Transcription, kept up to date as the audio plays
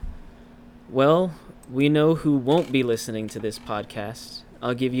Well, we know who won't be listening to this podcast.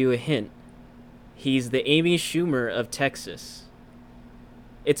 I'll give you a hint. He's the Amy Schumer of Texas.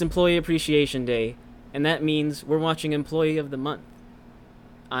 It's Employee Appreciation Day, and that means we're watching Employee of the Month.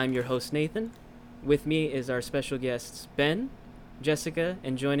 I'm your host, Nathan. With me is our special guests, Ben, Jessica,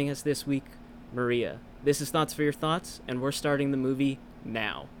 and joining us this week, Maria. This is Thoughts for Your Thoughts, and we're starting the movie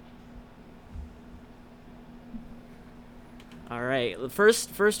now. All right,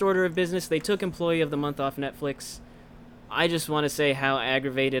 first order of business, they took Employee of the Month off Netflix. I just want to say how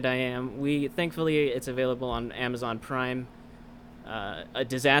aggravated I am. Thankfully, it's available on Amazon Prime. A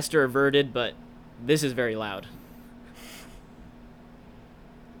disaster averted, but this is very loud.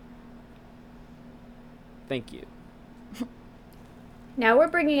 Thank you. Now we're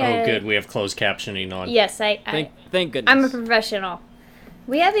bringing Oh, good. We have closed captioning on. Yes, Thank goodness. I'm a professional.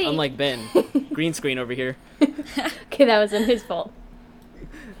 We have a... Unlike Ben. Green screen over here. Okay, that wasn't his fault.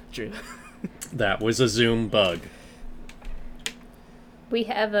 True. That was a Zoom bug. We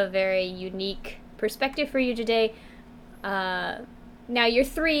have a very unique perspective for you today. Now, you're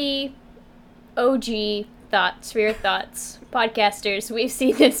three OG Thoughts for Your Thoughts podcasters. We've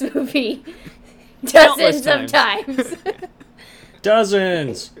seen this movie dozens of times.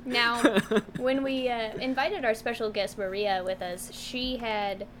 Dozens! Now, when we invited our special guest Maria with us, she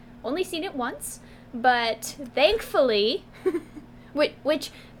had only seen it once, but thankfully,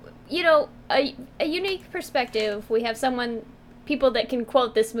 which you know, a unique perspective. We have people that can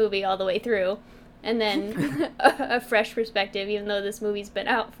quote this movie all the way through, and then a fresh perspective, even though this movie's been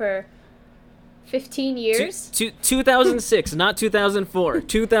out for 15 years. 2006, not 2004.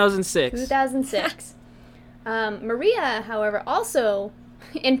 2006. 2006. Maria, however, also,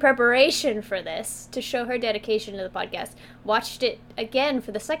 in preparation for this, to show her dedication to the podcast, watched it again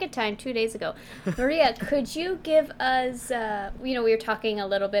for the second time 2 days ago. Maria, could you give us, we were talking a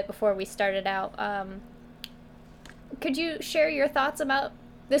little bit before we started out, could you share your thoughts about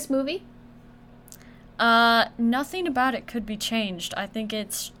this movie? Nothing about it could be changed. I think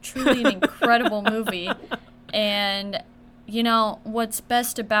it's truly an incredible movie, and... You know, what's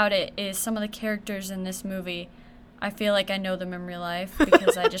best about it is some of the characters in this movie, I feel like I know them in real life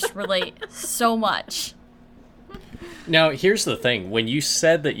because I just relate so much. Now, here's the thing. When you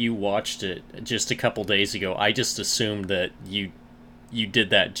said that you watched it just a couple days ago, I just assumed that you did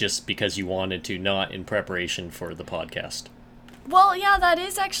that just because you wanted to, not in preparation for the podcast. Well, yeah, that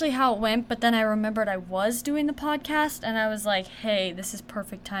is actually how it went, but then I remembered I was doing the podcast, and I was like, hey, this is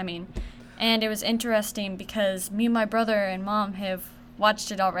perfect timing. And it was interesting because me and my brother and mom have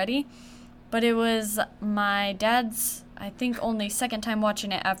watched it already. But it was my dad's, I think, only second time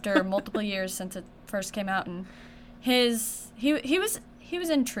watching it after multiple years since it first came out. And he was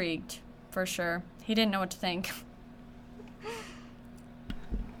intrigued, for sure. He didn't know what to think.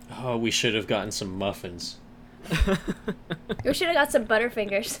 Oh, we should have gotten some muffins. We should have got some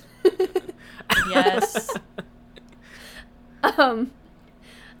Butterfingers. Yes.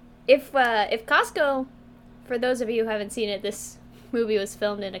 If Costco, for those of you who haven't seen it, this movie was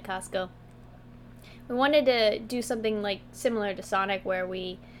filmed in a Costco. We wanted to do something like similar to Sonic, where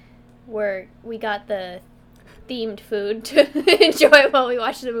we got the themed food to enjoy while we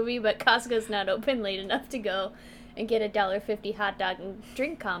watch the movie, but Costco's not open late enough to go and get a $1.50 hot dog and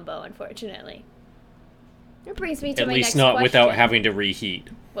drink combo, unfortunately. It brings me to my next question. At least not without having to reheat.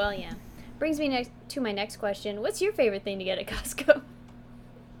 Well, yeah. Brings me to my next question. What's your favorite thing to get at Costco?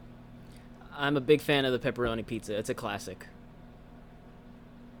 I'm a big fan of the pepperoni pizza. It's a classic.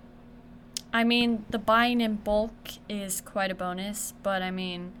 I mean, the buying in bulk is quite a bonus, but I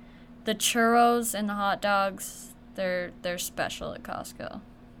mean, the churros and the hot dogs, they're special at Costco.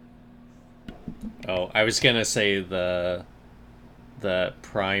 Oh, I was gonna say the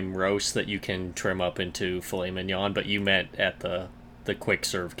prime roast that you can trim up into filet mignon, but you meant at the quick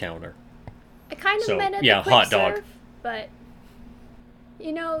serve counter. I kind of meant at the quick hot dog. serve, but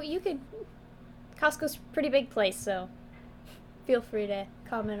you could. Costco's a pretty big place, so feel free to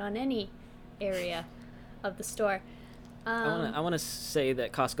comment on any area of the store. I want to say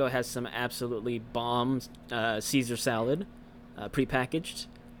that Costco has some absolutely bomb Caesar salad, prepackaged.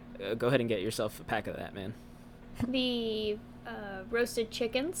 Go ahead and get yourself a pack of that, man. The roasted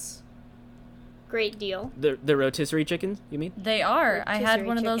chickens, great deal. The rotisserie chickens, you mean? They are. I had Rotisserie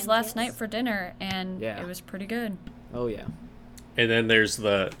one of those chickens, last yes. night for dinner, and Yeah. it was pretty good. Oh, yeah. And then there's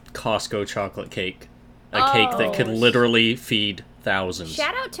the Costco chocolate cake. A cake that could Oh. literally feed thousands.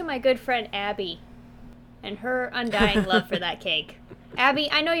 Shout out to my good friend Abby and her undying love for that cake.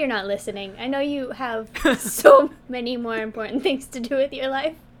 Abby, I know you're not listening. I know you have so many more important things to do with your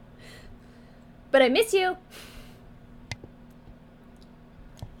life. But I miss you.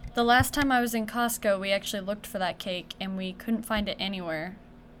 The last time I was in Costco, we actually looked for that cake, and we couldn't find it anywhere.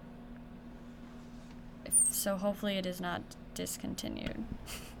 So hopefully it is not discontinued.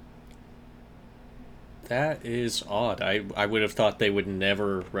 That is odd. I would have thought they would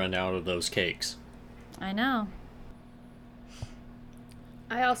never run out of those cakes. I know.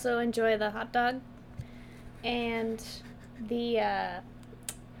 I also enjoy the hot dog and the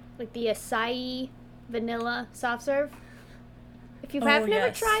the acai vanilla soft serve. If you have never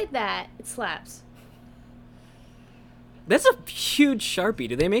yes. tried that, it slaps. That's a huge Sharpie.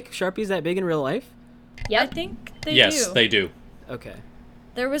 Do they make Sharpies that big in real life? Yep. I think they Yes, do. they do. Okay.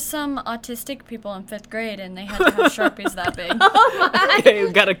 There was some autistic people in 5th grade, and they had to have Sharpies that big. Okay,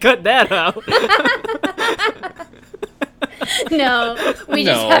 we gotta cut that out. No, we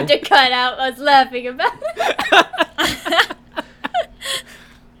just No. have to cut out us laughing about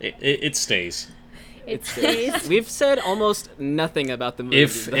it. It stays. It stays. We've said almost nothing about the movie.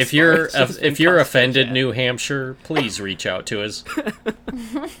 If thus if far. you're It's just been if you're constant offended, chat. New Hampshire, please reach out to us.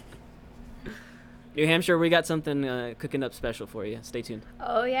 New Hampshire, we got something cooking up special for you. Stay tuned.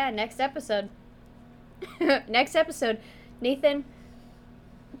 Oh yeah, next episode. Next episode, Nathan.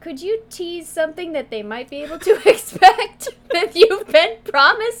 Could you tease something that they might be able to expect that you've been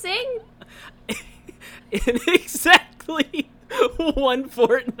promising? In exactly one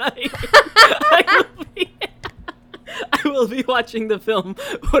fortnight, I will be watching the film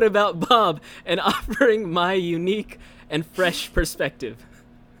What About Bob and offering my unique and fresh perspective.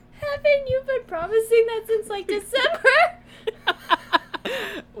 Haven't you been promising that since like December?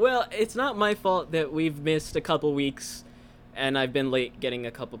 Well, it's not my fault that we've missed a couple weeks and I've been late getting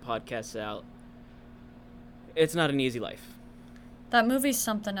a couple podcasts out. It's not an easy life. That movie's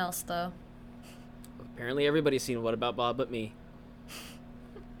something else, though. Apparently everybody's seen What About Bob but me.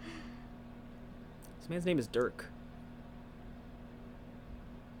 This man's name is Dirk.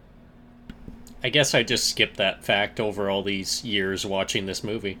 I guess I just skipped that fact over all these years watching this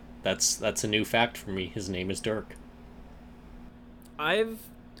movie. That's a new fact for me. His name is Dirk. I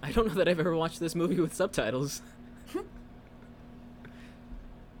don't know that I've ever watched this movie with subtitles.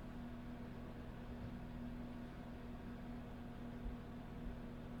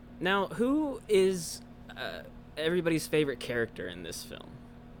 Now, who is everybody's favorite character in this film?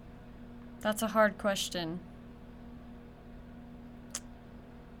 That's a hard question.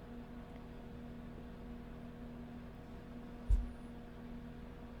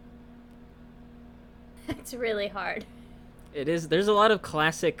 It's really hard. It is. There's a lot of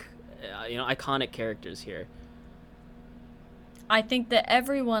classic, iconic characters here. I think that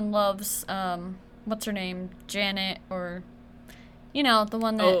everyone loves, what's her name? Janet, or, the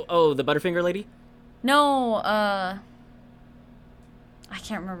one that... Oh, the Butterfinger lady? No, I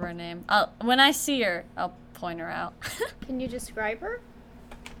can't remember her name. When I see her, I'll point her out. Can you describe her?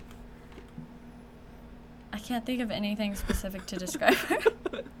 I can't think of anything specific to describe her.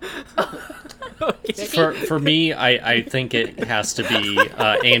 Okay. For me, I think it has to be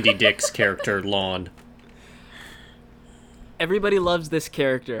Andy Dick's character, Lon. Everybody loves this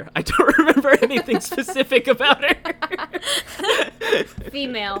character. I don't remember anything specific about her.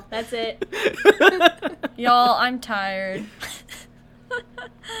 Female. That's it. Y'all, I'm tired.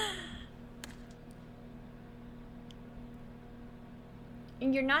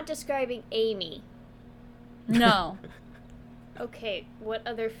 And you're not describing Amy. No. Okay, what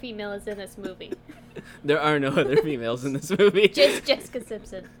other female is in this movie? There are no other females in this movie. Just Jessica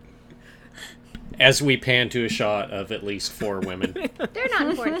Simpson. As we pan to a shot of at least 4 women. They're not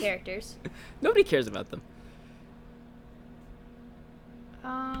important characters. Nobody cares about them.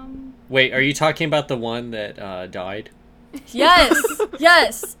 Wait, are you talking about the one that died? Yes,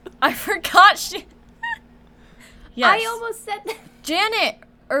 yes. I forgot she... Yes. I almost said that. Janet!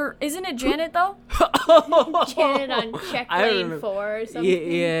 Or isn't it Janet, though? Janet on check I lane remember- 4 or something.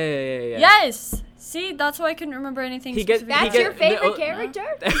 Yeah. Yes! See, that's why I couldn't remember anything He gets- specific. That's He your get- favorite no- character?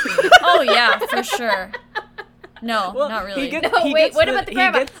 Oh, yeah, for sure. No, Well, not really. he gets- No, wait, gets what about the he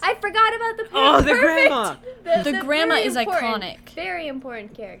grandma? gets- I forgot about the Oh, the perfect. grandma! The grandma very is important- iconic. Very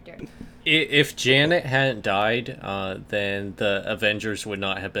important character. If Janet hadn't died, then the Avengers would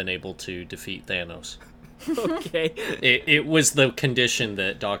not have been able to defeat Thanos. Okay. It was the condition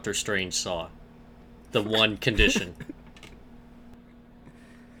that Doctor Strange saw. The one condition.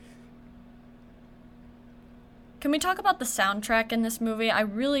 Can we talk about the soundtrack in this movie? I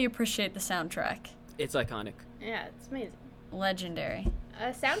really appreciate the soundtrack. It's iconic. Yeah, it's amazing. Legendary.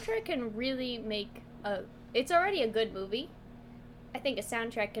 A soundtrack can really make a... It's already a good movie. I think a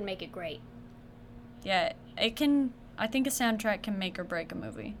soundtrack can make it great. Yeah, it can... I think a soundtrack can make or break a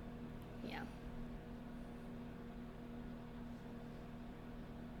movie. Yeah.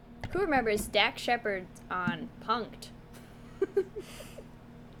 Who remembers Dax Shepard on Punk'd?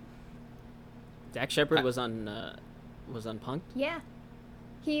 Dax Shepard was on Punk. Yeah.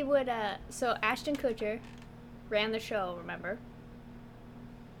 He would, so Ashton Kutcher ran the show, remember?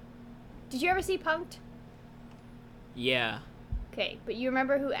 Did you ever see Punk'd? Yeah. Okay, but you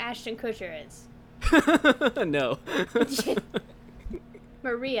remember who Ashton Kutcher is? No.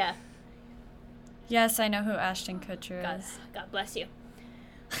 Maria. Yes, I know who Ashton Kutcher is. God bless you.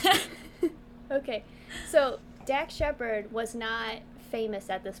 Okay, so Dax Shepard was not famous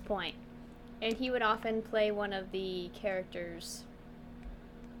at this point, and he would often play one of the characters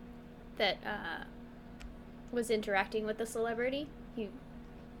that was interacting with the celebrity.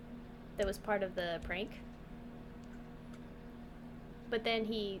 That was part of the prank. But then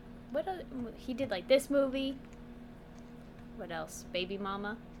he did like this movie. What else? Baby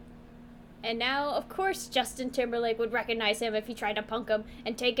Mama. And now, of course, Justin Timberlake would recognize him if he tried to punk him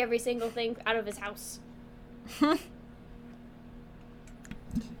and take every single thing out of his house.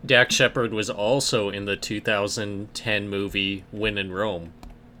 Dax Shepard was also in the 2010 movie When in Rome,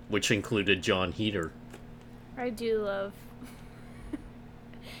 which included John Heder. I do love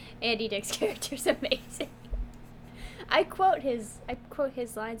Andy Dick's character's amazing. I quote his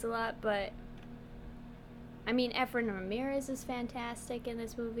lines a lot, but I mean, Efren Ramirez is fantastic in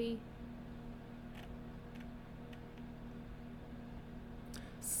this movie.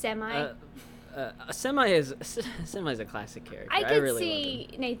 Semi's a classic character. I could really see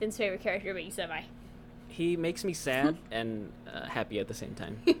Nathan's favorite character being Semi. He makes me sad and happy at the same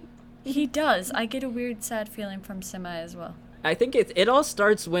time. He does. I get a weird sad feeling from Semi as well. I think it all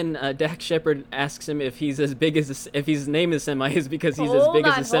starts when Dax Shepard asks him if he's as big as if his name is Semi is because he's as big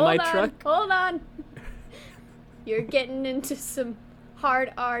as a semi truck. Hold on. You're getting into some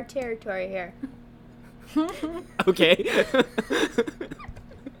hard R territory here. Okay.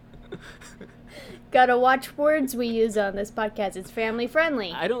 Gotta watch words we use on this podcast. It's family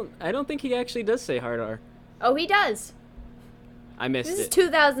friendly. I don't think he actually does say hard R. Oh, he does. I missed This it. is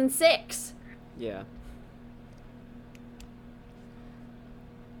 2006. Yeah.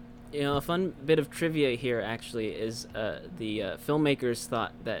 You know, a fun bit of trivia here actually is the filmmakers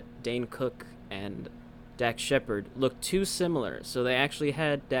thought that Dane Cook and Dax Shepard looked too similar, so they actually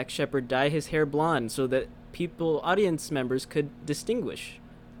had Dax Shepard dye his hair blonde so that audience members could distinguish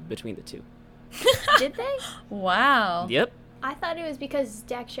between the two. Did they? Wow. Yep. I thought it was because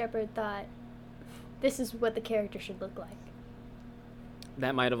Dax Shepard thought this is what the character should look like.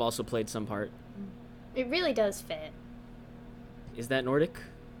 That might have also played some part. It really does fit. Is that Nordic?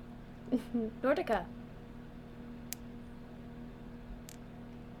 Nordica.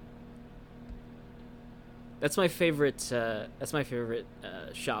 That's my favorite.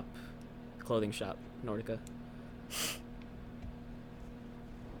 Shop, clothing shop, Nordica.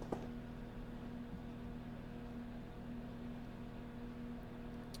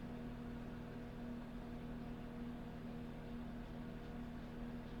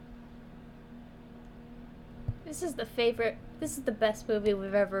 This is the best movie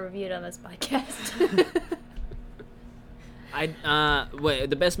we've ever reviewed on this podcast. Wait,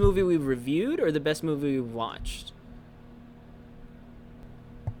 the best movie we've reviewed or the best movie we've watched?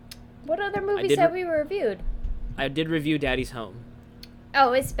 What other movies have we reviewed? I did review Daddy's Home.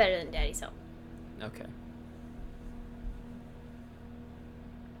 Oh, it's better than Daddy's Home. Okay.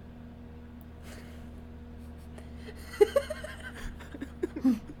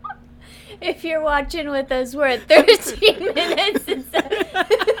 If you're watching with us, we're at 13 minutes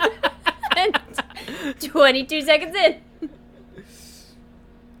and 22 seconds in.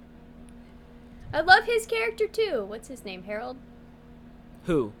 I love his character too. What's his name? Harold?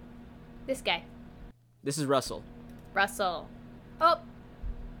 Who? This guy. This is Russell. Russell. Oh.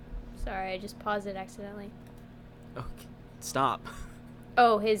 Sorry, I just paused it accidentally. Okay. Stop.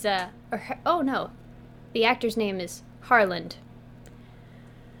 Oh, oh no. The actor's name is Harland.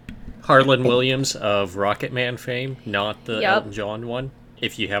 Harlan Williams of Rocketman fame, not the Yup. Elton John one.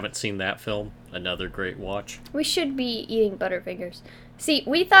 If you haven't seen that film, another great watch. We should be eating Butterfingers. See,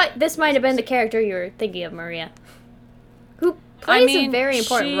 we thought this might have been the character you were thinking of, Maria. Who plays a very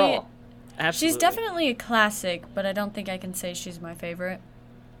important role. Absolutely. She's definitely a classic, but I don't think I can say she's my favorite.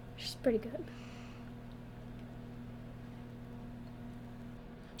 She's pretty good.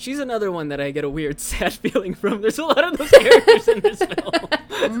 She's another one that I get a weird sad feeling from. There's a lot of those characters in this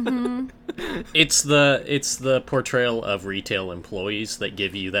film. It's the portrayal of retail employees that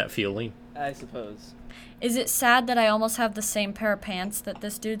give you that feeling. I suppose. Is it sad that I almost have the same pair of pants that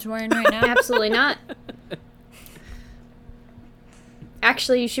this dude's wearing right now? Absolutely not.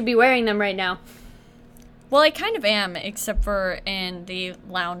 Actually, you should be wearing them right now. Well, I kind of am, except for in the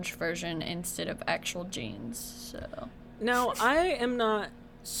lounge version instead of actual jeans. So Now, I am not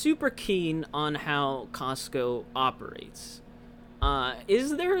super keen on how Costco operates.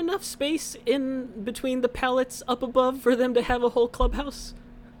 Is there enough space in between the pallets up above for them to have a whole clubhouse?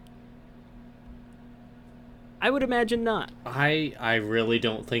 I would imagine not. I really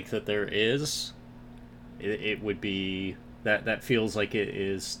don't think that there is. It would be that feels like it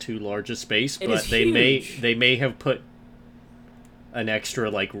is too large a space, It but is they huge. may have put an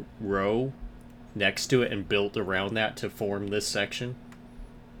extra like row next to it and built around that to form this section.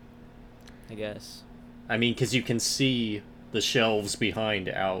 I guess. I mean, because you can see the shelves behind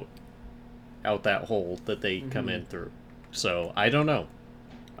out that hole that they come in through. So I don't know.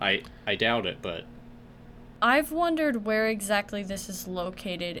 I doubt it, but I've wondered where exactly this is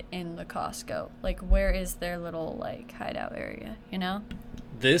located in the Costco. Like, where is their little, like, hideout area, you know?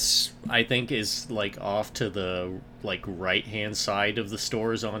 this I think is like off to the like right hand side of the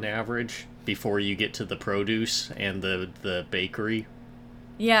stores on average before you get to the produce and the bakery.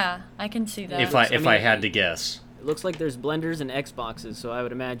 Yeah, I can see that. If I had to guess. It looks like there's blenders and Xboxes, so I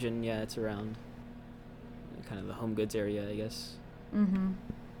would imagine, yeah, it's around kind of the home goods area, I guess. Mm-hmm.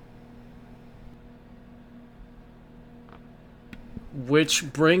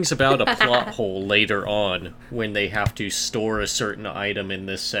 Which brings about a plot hole later on when they have to store a certain item in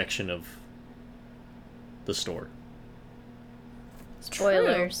this section of the store.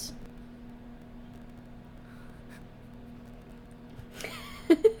 Spoilers.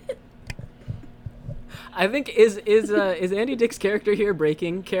 I think is Andy Dick's character here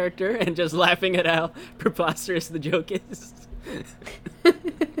breaking character and just laughing at how preposterous the joke is?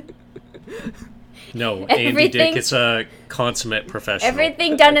 No, Andy Everything- Dick is a consummate professional.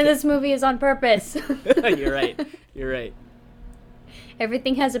 Everything done in this movie is on purpose. You're right. You're right.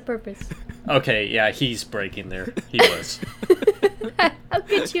 Everything has a purpose. Okay, yeah, he's breaking there. He was. How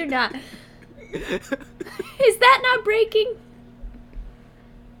could you not? Is that not breaking?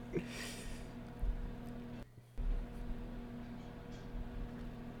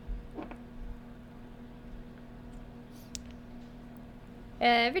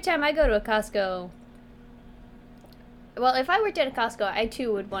 Every time I go to a Costco, well, if I worked at a Costco, I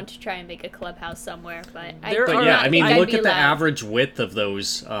too would want to try and make a clubhouse somewhere, but I There do are- Yeah, not I mean, think I'd look be at the allowed. average width of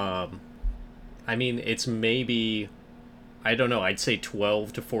those. I mean, it's maybe, I don't know, I'd say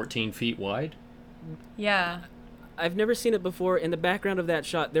 12 to 14 feet wide. Yeah. I've never seen it before. In the background of that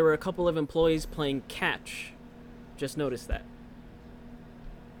shot, there were a couple of employees playing catch. Just noticed that.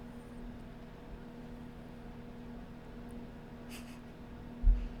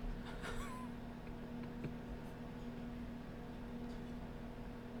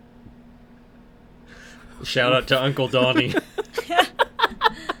 Shout out to Uncle Donnie.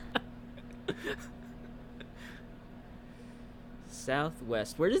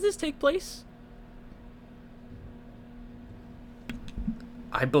 Southwest. Where does this take place?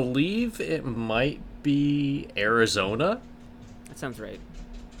 I believe it might be Arizona. That sounds right.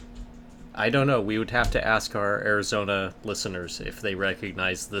 I don't know. We would have to ask our Arizona listeners if they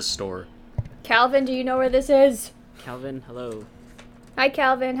recognize this store. Calvin, do you know where this is? Calvin, hello. Hi,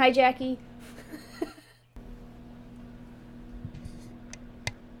 Calvin. Hi, Jackie.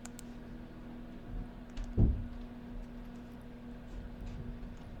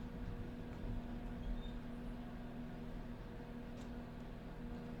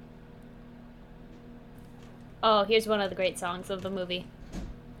 Oh, here's one of the great songs of the movie.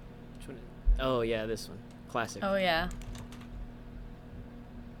 Which one? Oh, yeah, this one. Classic. Oh, yeah.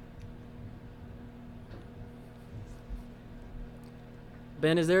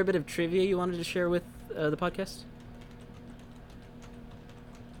 Ben, is there a bit of trivia you wanted to share with the podcast?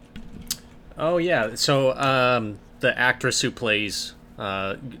 Oh yeah. So the actress who plays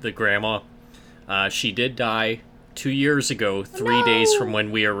the grandma, she did die 2 years ago, 3 days from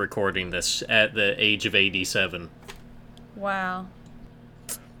when we are recording this, at the age of 87. Wow.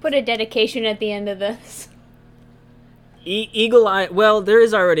 Put a dedication at the end of this. Eagle Eye. Well, there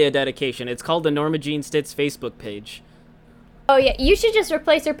is already a dedication. It's called the Norma Jean Stitz Facebook page. Oh, yeah. You should just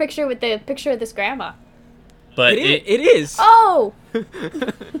replace her picture with the picture of this grandma. But It is. Oh!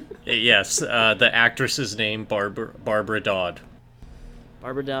 yes, the actress's name Barbara Dodd.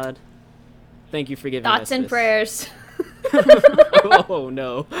 Barbara Dodd. Thank you for giving us Thoughts and this. prayers. Oh,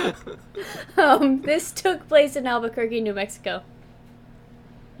 no. This took place in Albuquerque, New Mexico.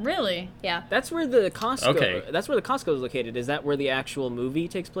 Really? Yeah. That's where the Costco. Okay. That's where the Costco is located. Is that where the actual movie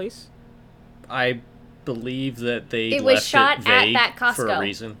takes place? I believe that they It was left shot it at vague that for Costco. a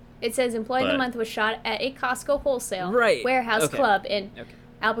reason. It says Employee of the But- Month was shot at a Costco wholesale Right. warehouse Okay. club in Okay.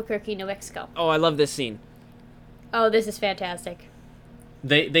 Albuquerque, New Mexico. Oh, I love this scene. Oh, this is fantastic.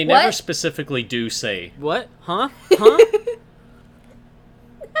 They never What? specifically do say. What? Huh? Huh?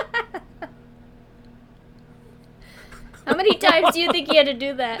 How many times do you think he had to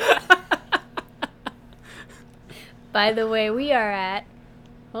do that? By the way, we are at...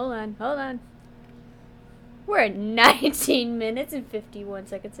 Hold on. We're at 19 minutes and 51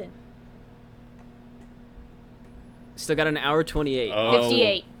 seconds in. Still got an hour 28. Oh,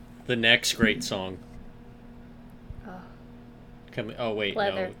 58. The next great song. Oh, Oh, wait,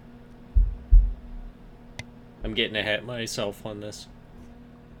 Leather. no. I'm getting ahead of myself on this.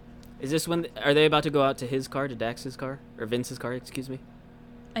 Is this when... Are they about to go out to his car, to Dax's car? Or Vince's car, excuse me?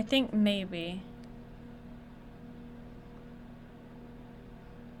 I think maybe.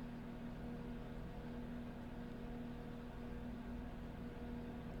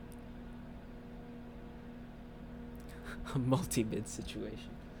 A multi-bid situation.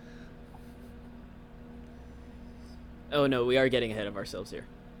 Oh no, we are getting ahead of ourselves here.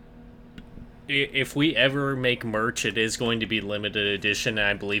 If we ever make merch, it is going to be limited edition, and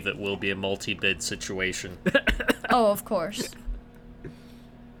I believe it will be a multi-bid situation. Oh, of course.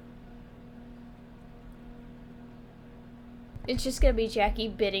 it's just gonna be Jackie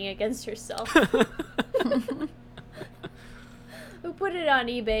bidding against herself. We put it on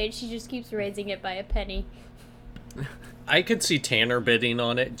eBay and she just keeps raising it by a penny. I could see Tanner bidding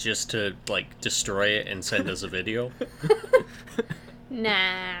on it just to, like, destroy it and send us a video.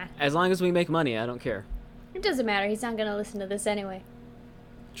 Nah. As long as we make money, I don't care. It doesn't matter, he's not gonna listen to this anyway.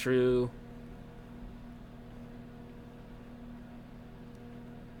 True.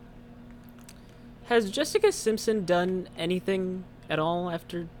 Has Jessica Simpson done anything at all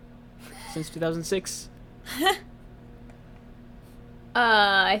since 2006?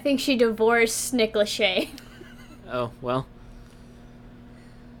 I think she divorced Nick Lachey. Oh, well.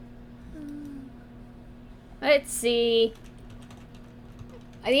 Let's see.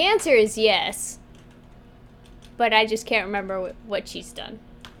 The answer is yes. But I just can't remember what she's done.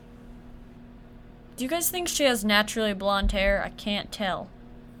 Do you guys think she has naturally blonde hair? I can't tell.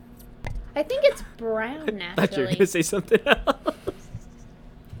 I think it's brown, I thought you were naturally. going to say something else.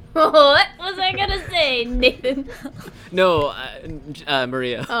 What was I gonna say, Nathan? No,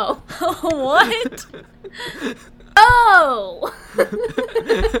 Maria. Oh. What? Oh!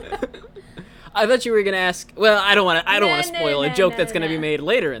 I thought you were going to ask... Well, I don't want to No, spoil no, a joke no, that's going to be no. made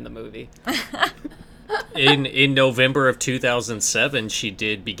later in the movie. In November of 2007, she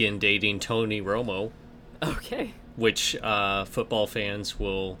did begin dating Tony Romo, Okay. which football fans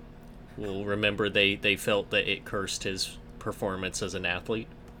will remember. They felt that it cursed his performance as an athlete.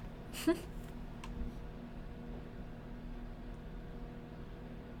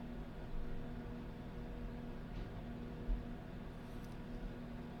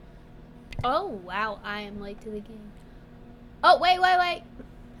 Oh, wow, I am late to the game. Oh, wait.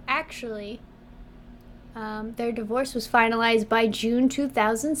 Actually, their divorce was finalized by June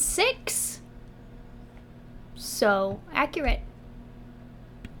 2006. So, accurate.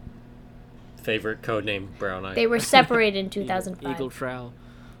 Favorite codename, Brown Eye. They were separated in 2005. Eagle Trowel.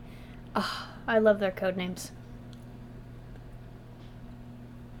 I love their code names.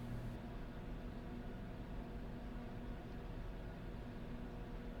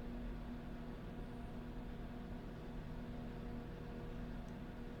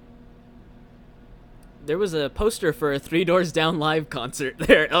 There was a poster for a Three Doors Down live concert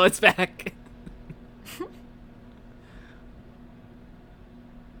there. Oh, it's back.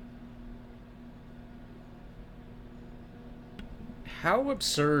 How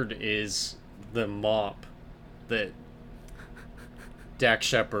absurd is the mop that Dax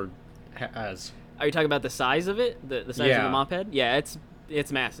Shepard has? Are you talking about the size of it? The size of Yeah. the mop head? Yeah,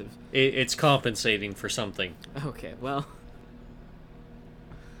 it's massive. It's compensating for something. Okay, well.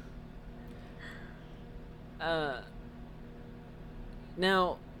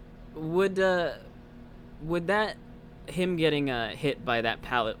 Now, would that him getting hit by that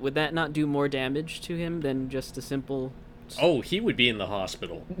pallet, would that not do more damage to him than just a simple... Oh, he would be in the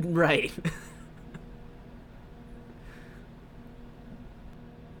hospital. Right.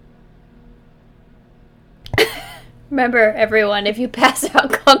 Remember, everyone, if you pass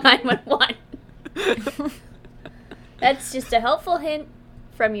out, call 911. That's just a helpful hint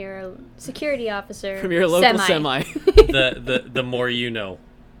from your security officer. From your local semi. The more you know.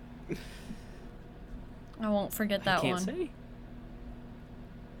 I won't forget that Can't one. say.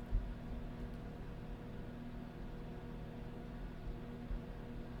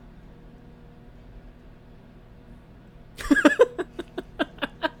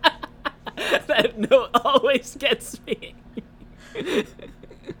 That note always gets me.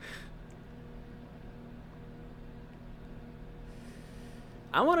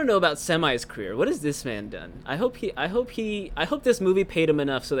 I want to know about Semi's career. What has this man done? I hope this movie paid him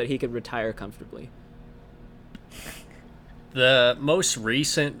enough so that he could retire comfortably. The most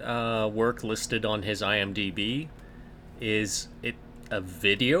recent work listed on his IMDb is a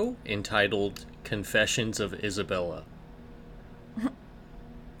video entitled "Confessions of Isabella."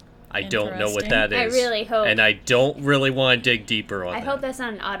 I don't know what that is. I really hope. And I don't really want to dig deeper on I that. hope that's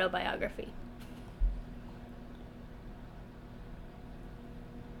not an autobiography.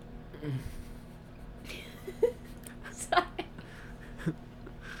 Sorry.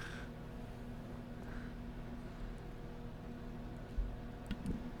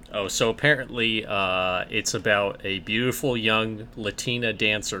 Oh, so apparently it's about a beautiful young Latina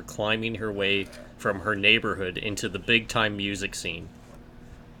dancer climbing her way from her neighborhood into the big-time music scene.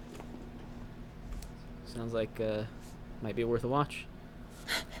 Sounds like might be worth a watch.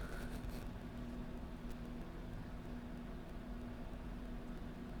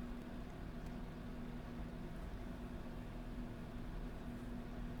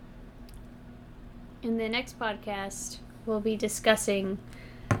 In the next podcast, we'll be discussing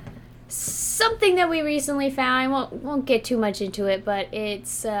something that we recently found. I won't get too much into it, but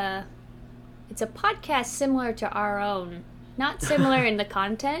it's a podcast similar to our own. Not similar in the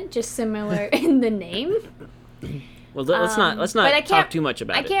content, just similar in the name. Well, let's not talk too much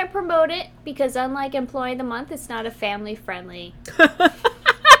about it. I can't promote it because unlike Employee of the Month, it's not a family-friendly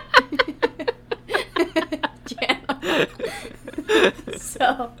channel.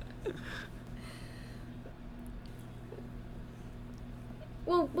 So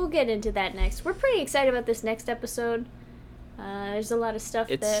we'll get into that next. We're pretty excited about this next episode. There's a lot of stuff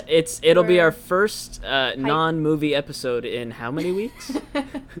it'll be our first non-movie episode in how many weeks?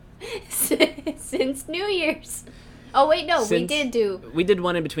 Since New Year's. Oh wait, no, we did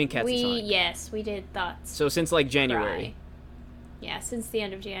one in between Cats and Sonic. Yes, we did Thoughts. So since like January. Cry. Yeah, since the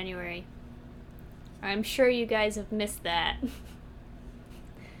end of January. I'm sure you guys have missed that.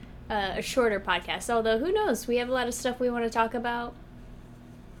 A shorter podcast. Although who knows? We have a lot of stuff we want to talk about.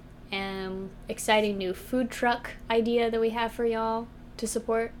 Exciting new food truck idea that we have for y'all to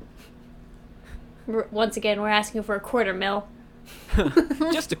support. Once again, we're asking for $250,000.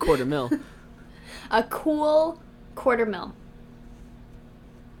 Just $250,000. A cool $250,000.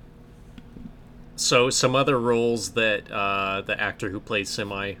 So some other roles that the actor who played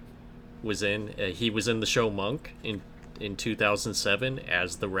Semi was in. He was in the show Monk in 2007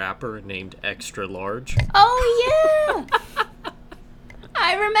 as the rapper named Extra Large. Oh yeah.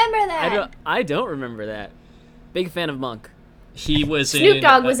 I remember that. I don't remember that. Big fan of Monk. He was Snoop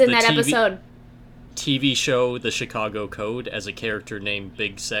Dogg was in that episode. TV show The Chicago Code as a character named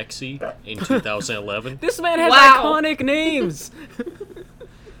Big Sexy in 2011. This man has iconic names.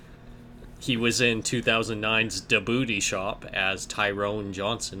 He was in 2009's Da Booty Shop as Tyrone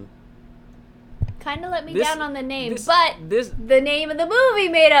Johnson. Kind of let me down on the name, but the name of the movie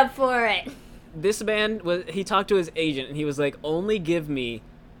made up for it. This man he talked to his agent and he was like, only give me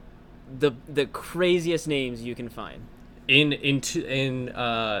the craziest names you can find. In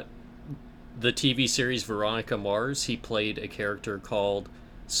the TV series Veronica Mars, he played a character called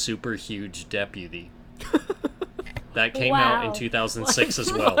Super Huge Deputy. That came out in 2006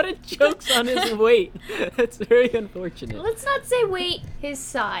 as well. A lot of jokes on his weight. That's very unfortunate. Let's not say weight, his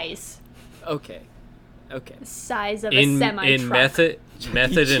size. Okay. The size of a semi-truck. In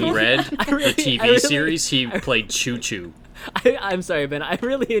Method and Red, the TV series, he played Choo Choo. I'm sorry, Ben. I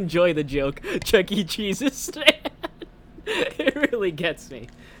really enjoy the joke. Chuck E. Cheese is Stan. It really gets me.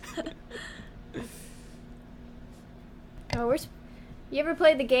 Oh, you ever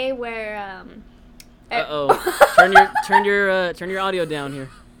played the game where turn your audio down here.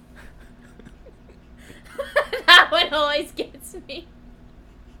 That one always gets me.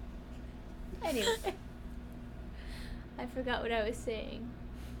 Anyway, I forgot what I was saying.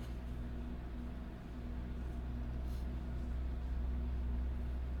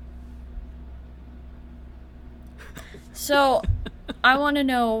 So, I want to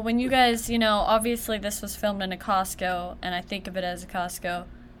know, when you guys, obviously this was filmed in a Costco, and I think of it as a Costco,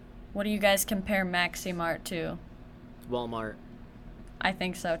 what do you guys compare Maxi Mart to? Walmart. I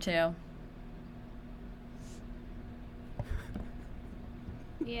think so, too.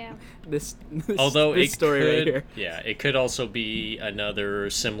 Yeah. This it story could, right here. Yeah, it could also be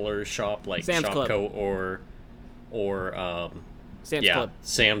another similar shop like Sam's Club. Shopko or Sam's Club.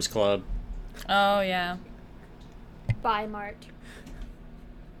 Sam's Club. Oh, yeah. Buy Mart.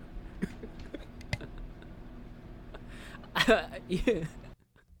 Yeah.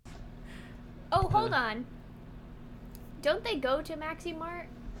 Oh, hold on. Don't they go to Maxi Mart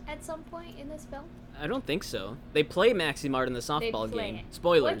at some point in this film? I don't think so. They play Maximart in the They softball play game. it.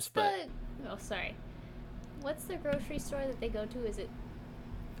 Spoilers, What's but the... Oh, sorry. What's the grocery store that they go to? Is it...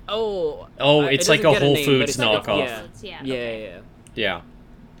 Oh, it it's like doesn't a get Whole name, but Foods it's like a- knockoff. Whole Foods, yeah. Yeah, okay. yeah.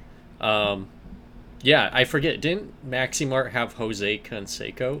 Yeah, I forget. Didn't Maximart have Jose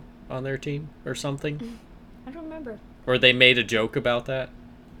Canseco on their team or something? I don't remember. Or they made a joke about that?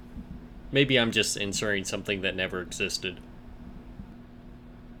 Maybe I'm just inserting something that never existed.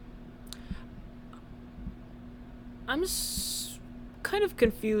 I'm kind of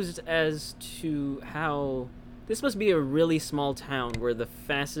confused as to how this must be a really small town where the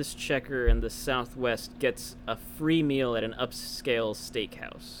fastest checker in the Southwest gets a free meal at an upscale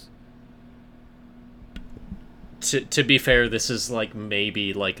steakhouse. To be fair, this is like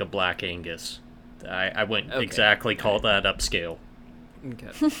maybe like a Black Angus. I wouldn't Okay. exactly call that upscale.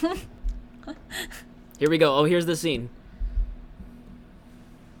 Okay. Here we go. Oh, here's the scene.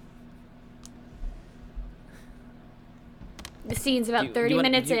 The scene's about 30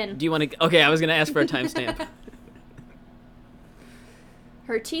 minutes in. Do you want to? Okay, I was gonna ask for a timestamp.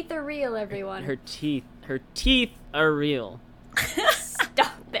 Her teeth are real, everyone. Her teeth are real.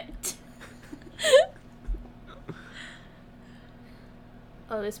 Stop it.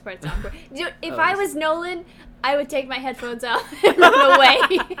 Oh, this part's awkward. Dude, if I was Nolan, I would take my headphones off and run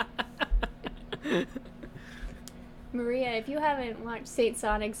away. Maria, if you haven't watched Saint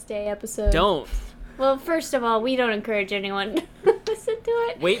Sonic's Day episode, Don't Well, first of all, we don't encourage anyone to listen to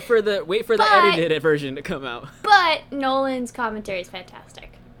it. wait for the But- edited version to come out. But Nolan's commentary is fantastic.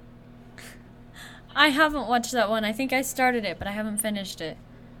 I haven't watched that one. I think I started it, but I haven't finished it.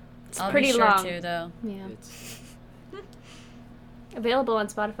 It's I'll pretty be sure long. to, though. Yeah. It's Available on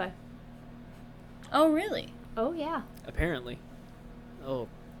Spotify. Oh, really? Oh, yeah. apparently. Oh.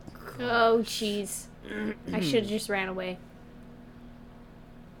 Oh, jeez. I should have just ran away.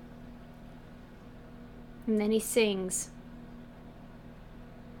 And then he sings.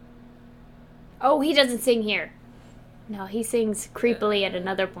 Oh, he doesn't sing here. No, he sings creepily at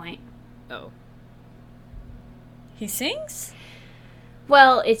another point. Oh. He sings?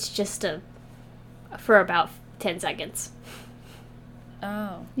 Well, it's just for about 10 seconds.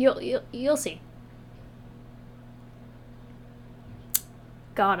 Oh. You'll see.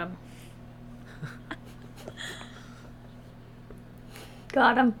 Got him.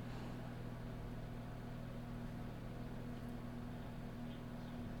 Got him.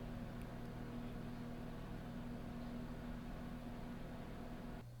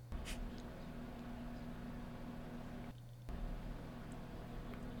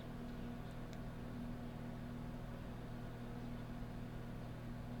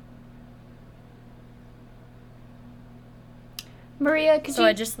 Maria, could So you...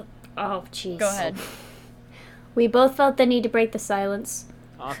 I just... Oh, jeez. Go ahead. We both felt the need to break the silence.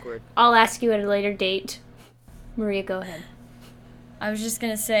 Awkward. I'll ask you at a later date. Maria, go ahead. I was just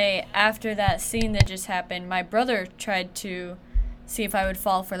gonna say, after that scene that just happened, my brother tried to see if I would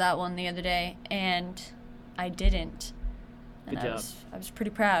fall for that one the other day, and I didn't. And Good job. I was pretty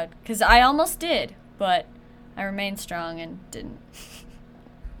proud, because I almost did, but I remained strong and didn't.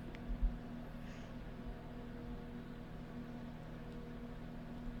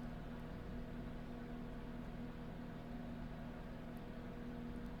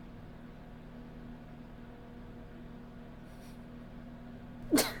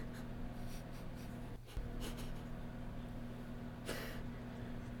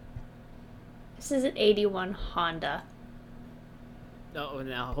 This is an 81 Honda. Oh,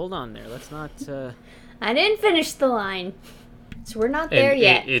 now hold on there. Let's not. I didn't finish the line. So we're not there And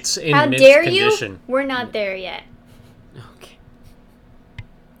yet. it's in How mint dare condition. you? We're not there yet. Okay.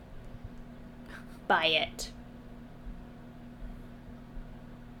 Buy it.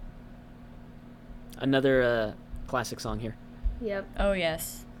 Another classic song here. Yep. Oh,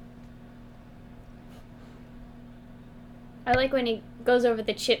 yes. I like when he goes over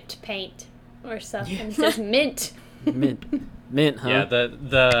the chipped paint or stuff Yeah. and says mint. Mint, huh? Yeah,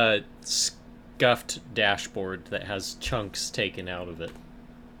 the scuffed dashboard that has chunks taken out of it.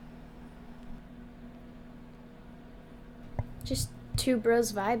 Just two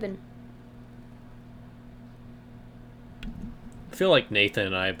bros vibing. I feel like Nathan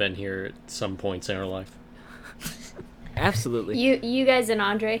and I have been here at some points in our life. Absolutely. You guys and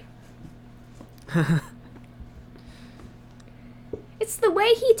Andre. It's the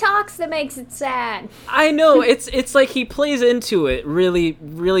way he talks that makes it sad. I know. It's like he plays into it really,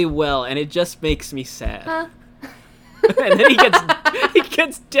 really well, and it just makes me sad. Huh? And then he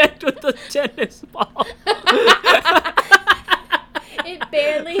gets decked with the tennis ball. It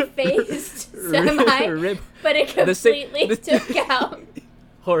barely phased Semi, Rip. but it The sa- completely the- took out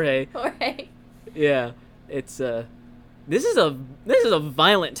Jorge. Jorge. Yeah, it's this is a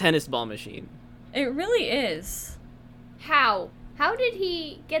violent tennis ball machine. It really is. How? How did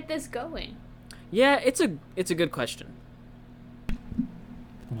he get this going? Yeah, it's a good question.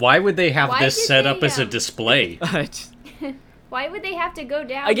 Why would they have Why this did set they, up as a um, display? Why would they have to go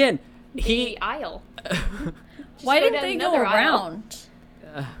down Again, the aisle? Why go didn't down they go another aisle. around?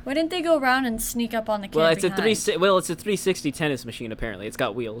 Why didn't they go around and sneak up on the kid well, it's behind? it's a 360 tennis machine. Apparently, it's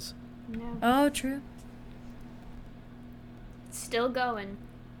got wheels. No. Oh, true. Still going.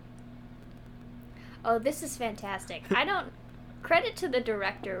 Oh, this is fantastic. I don't... Credit to the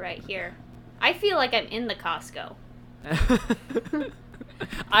director right here. I feel like I'm in the Costco.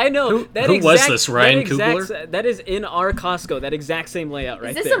 I know. Who was this, Ryan Coogler? That is in our Costco. That exact same layout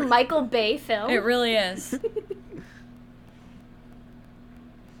right Is this there. a Michael Bay film? It really is.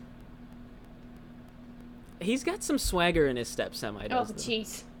 He's got some swagger in his step, Semi Oh, does. though.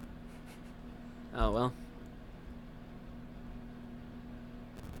 jeez. Oh well.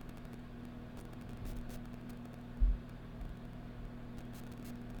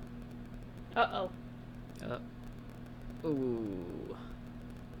 Uh-oh. Ooh.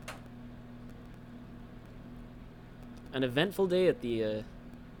 An eventful day at the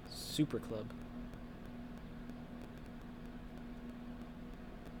Super Club.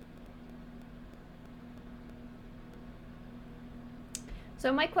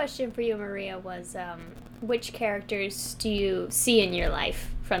 So my question for you, Maria, was which characters do you see in your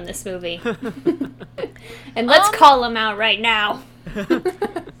life from this movie? And let's call them out right now.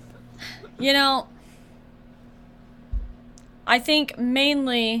 You know, I think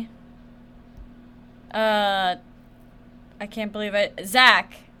mainly, I can't believe it,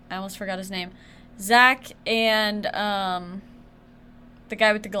 Zach, I almost forgot his name, Zach and, the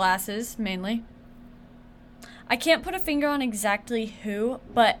guy with the glasses, mainly. I can't put a finger on exactly who,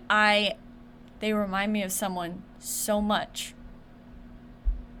 but they remind me of someone so much.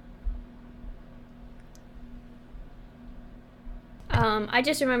 I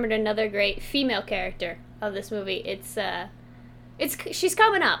just remembered another great female character of this movie. She's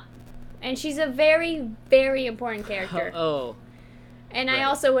coming up, and she's a very, very important character. Oh. And I right.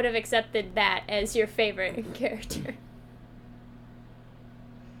 also would have accepted that as your favorite character.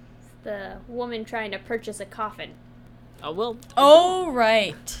 It's the woman trying to purchase a coffin. Oh well. Oh,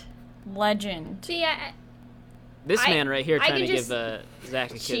 right. Legend. See, This man right here I trying can to just- give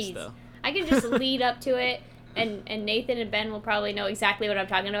Zach a kiss, Jeez. though. I can just lead up to it, and Nathan and Ben will probably know exactly what I'm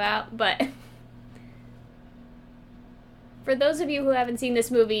talking about, but for those of you who haven't seen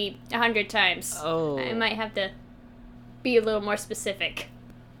this movie 100 times, Oh. I might have to be a little more specific.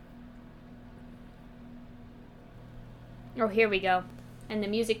 Oh, here we go. And the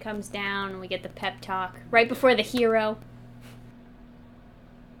music comes down, and we get the pep talk right before the hero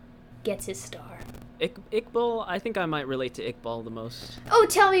gets his star. Iqbal, I think I might relate to Iqbal the most. Oh,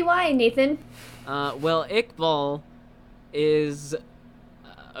 tell me why, Nathan. Well, Iqbal is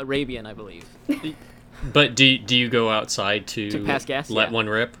Arabian, I believe. But do you go outside to pass gas? let Yeah. one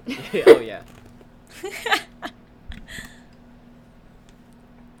rip? Oh, yeah.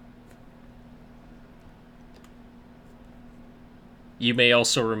 You may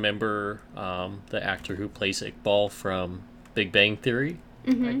also remember the actor who plays Iqbal from Big Bang Theory.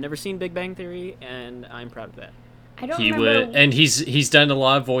 I've never seen Big Bang Theory, and I'm proud of that. I don't He remember. would, and he's done a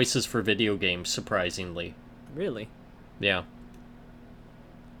lot of voices for video games, surprisingly. Really? Yeah.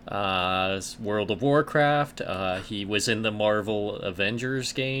 World of Warcraft. He was in the Marvel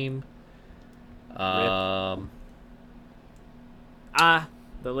Avengers game. The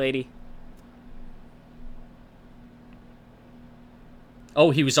lady.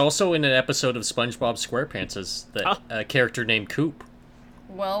 Oh, he was also in an episode of SpongeBob SquarePants as a character named Coop.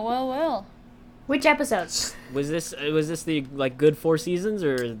 Well, well, well. Which episodes? Was this the good 4 seasons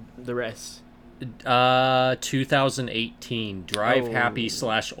or the rest? 2018. Drive Oh. Happy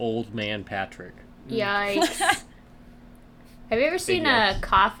 / Old Man Patrick. Yikes. Have you ever seen yikes.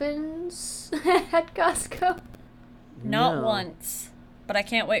 coffins at Costco? Not No. once. But I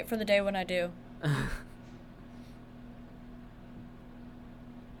can't wait for the day when I do.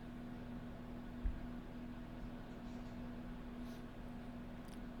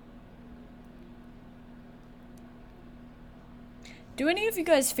 Do any of you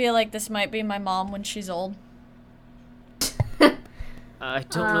guys feel like this might be my mom when she's old? I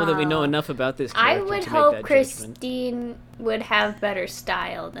don't know that we know enough about this I character would to hope make that judgment. Christine would have better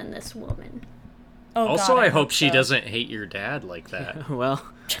style than this woman. Oh, Also, God, I hope she so. doesn't hate your dad like that. Well,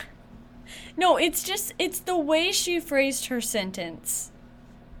 No, it's the way she phrased her sentence.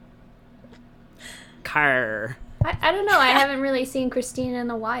 Car. I don't know. I haven't really seen Christine in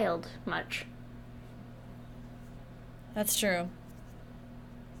the wild much. That's true.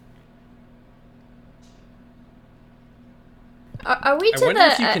 Are we I to wonder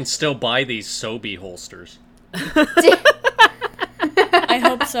the? if you can still buy these Sobe holsters. I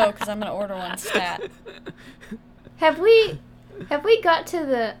hope so, because I'm going to order one stat. Have we got to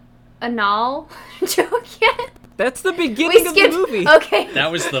the anal joke yet? That's the beginning of the skipped. movie. Okay.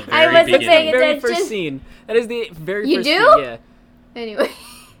 That was the I very wasn't That's paying the beginning. very attention. first scene. That is the very You first do? scene. Yeah. Anyway,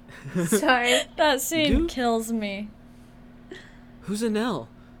 sorry. That scene Dude. kills me. Who's Anel?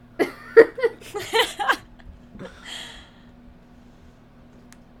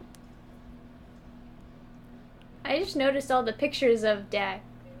 I just noticed all the pictures of Dak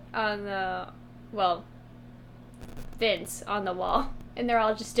on the, well, Vince on the wall, and they're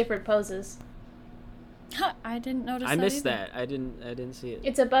all just different poses. I didn't notice I that missed either. that. I didn't see it.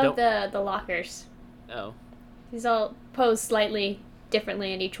 It's above Don't- the lockers. Oh. He's all posed slightly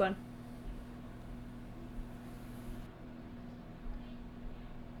differently in each one.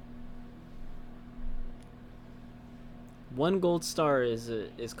 One gold star is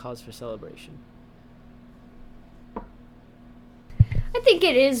cause for celebration. I think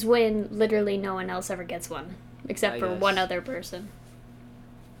it is when literally no one else ever gets one, except I for guess. one other person.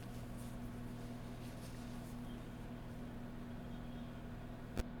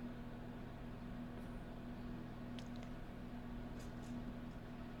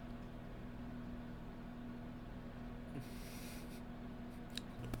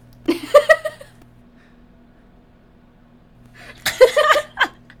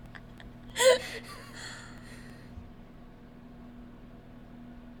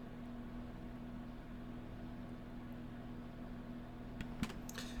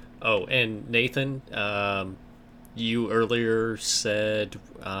 Oh, and Nathan, you earlier said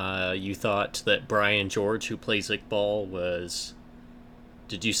you thought that Brian George, who plays Iqbal, was.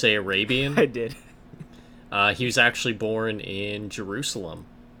 Did you say Arabian? I did. He was actually born in Jerusalem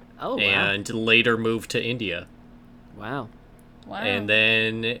Oh, wow. and later moved to India. Wow. Wow. And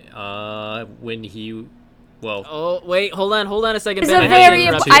then when he. Well, Oh, wait, hold on a second. It's Ben, a I have to very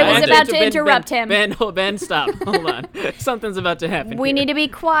interrupt imp- you. I was have about to Ben, interrupt him. Ben, stop. Hold on. Something's about to happen. We here. need to be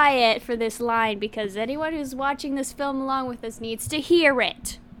quiet for this line because anyone who's watching this film along with us needs to hear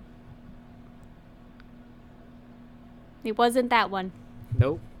it. It wasn't that one.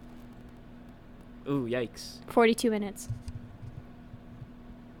 Nope. Ooh, yikes. 42 minutes.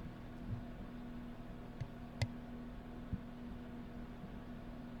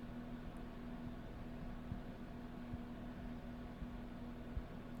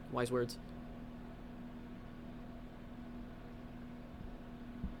 Wise words.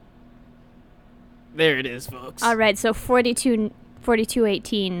 There it is, folks. All right, so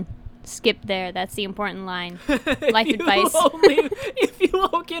 42:18. Skip there. That's the important line. Life You advice. if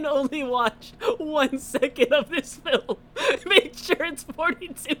you can only watch 1 second of this film, make sure it's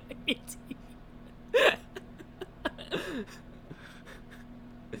 42:18.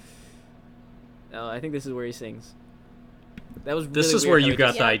 Oh, I think this is where he sings. That was. this really is weird where how you he got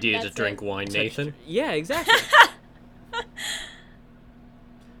just the Yeah, idea to that's drink it. wine, touched- Nathan. Yeah, exactly.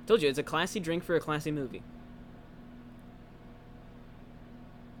 Told you, it's a classy drink for a classy movie.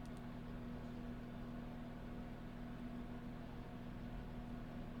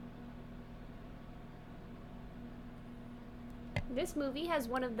 This movie has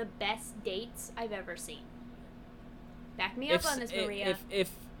one of the best dates I've ever seen. Back me up on this, Maria.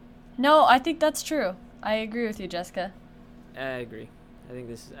 If No, I think that's true. I agree with you, Jessica. I agree. I think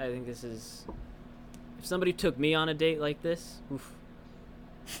this is. If somebody took me on a date like this, oof.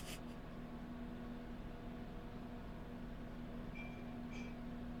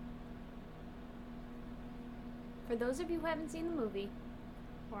 For those of you who haven't seen the movie,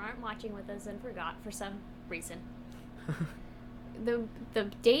 or aren't watching with us and forgot for some reason, the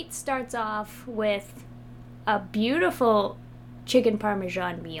date starts off with a beautiful chicken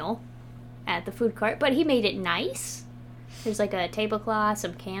parmesan meal at the food court, but he made it nice. There's like a tablecloth,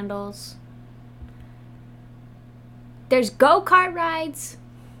 some candles. There's go-kart rides.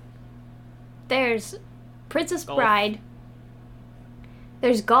 There's Princess Golf. Bride.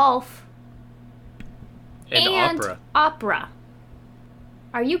 There's golf. And opera. Opera.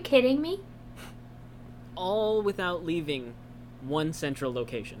 Are you kidding me? All without leaving one central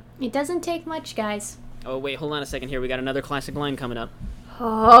location. It doesn't take much, guys. Oh wait, hold on a second here. We got another classic line coming up.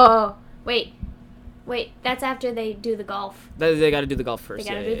 Oh, wait. That's after they do the golf. They got to do the golf first. They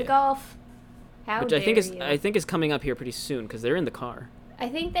gotta yeah, do the yeah. golf. How Which dare you? I think is coming up here pretty soon because they're in the car. I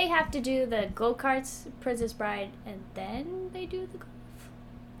think they have to do the go-karts, Princess Bride, and then they do the golf.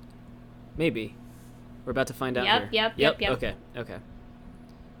 Maybe. We're about to find out Yep, here. yep. Okay.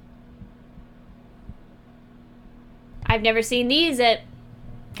 I've never seen these at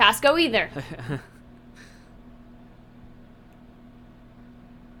Costco either.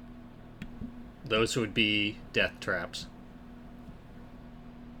 Those would be death traps.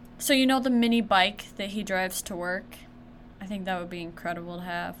 So you know the mini bike that he drives to work? I think that would be incredible to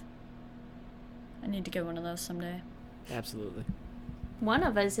have. I need to get one of those someday. Absolutely. One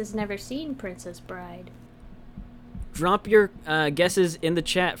of us has never seen Princess Bride. Drop your guesses in the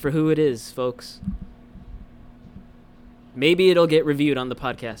chat for who it is, folks. Maybe it'll get reviewed on the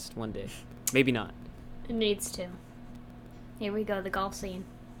podcast one day. Maybe not. It needs to. Here we go, the golf scene.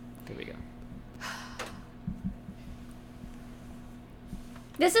 Here we go.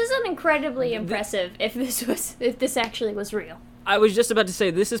 This isn't incredibly impressive if this actually was real. I was just about to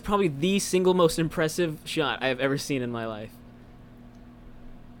say, this is probably the single most impressive shot I have ever seen in my life.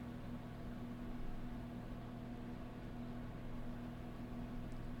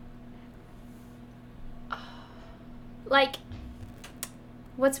 Like,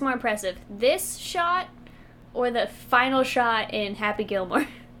 what's more impressive? This shot or the final shot in Happy Gilmore?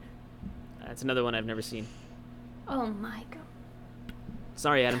 That's another one I've never seen. Oh my god.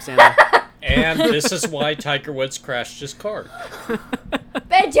 Sorry, Adam Sandler. And this is why Tiger Woods crashed his car.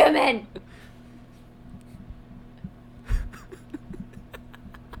 Benjamin!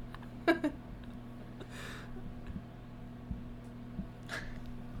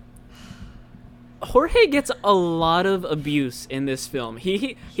 Jorge gets a lot of abuse in this film.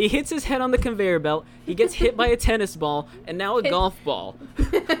 He hits his head on the conveyor belt, he gets hit by a tennis ball, and now a golf ball.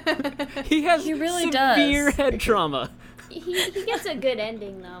 He has He really severe does. head trauma. He gets a good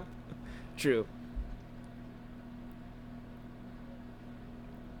ending, though. True.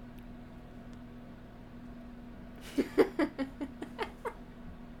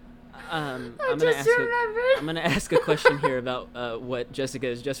 I'm gonna ask a question here about what Jessica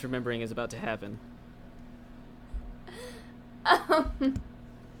is just remembering is about to happen.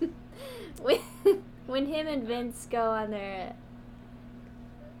 When him and Vince go on their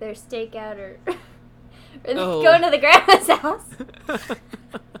stakeout or going to the grandma's house,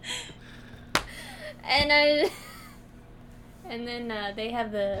 and then they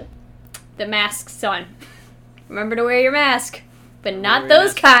have the masks on. Remember to wear your mask, but not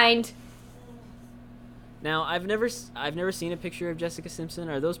those kind. Now, I've never seen a picture of Jessica Simpson.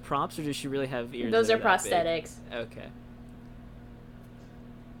 Are those props, or does she really have ears? Those that are that big? prosthetics. Okay.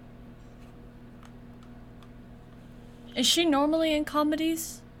 Is she normally in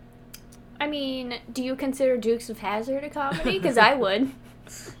comedies? I mean, do you consider Dukes of Hazzard a comedy? Because I would.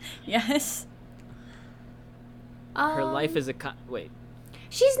 Yes. Her life is a wait.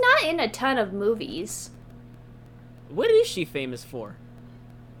 She's not in a ton of movies. What is she famous for?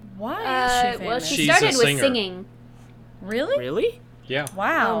 Why is she famous? Well, she She's started a with singer. singing. Really? Really? Yeah.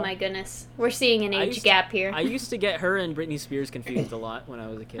 Wow. Oh my goodness. We're seeing an I age used gap here. I used to get her and Britney Spears confused a lot when I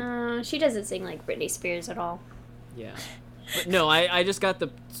was a kid. She doesn't sing like Britney Spears at all. Yeah. But no, I just got the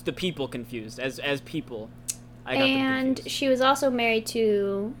people confused. As people, I got them And confused. she was also married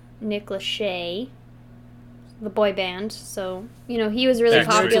to Nick Lachey, the boy band. So, he was really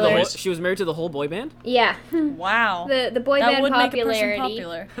That's true. popular. She was married to the whole boy band? Yeah. Wow. The boy That band would make a person popularity.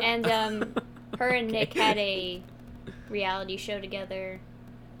 popular. And her and Nick had a reality show together.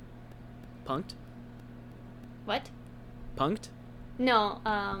 Punked? What? Punked? No,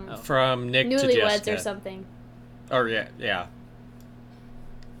 From Nick to Newlyweds Jessica. or something. Oh, yeah.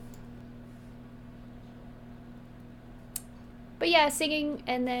 But yeah, singing,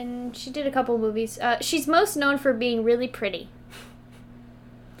 and then she did a couple movies. She's most known for being really pretty.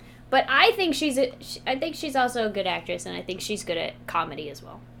 But I think I think she's also a good actress, and I think she's good at comedy as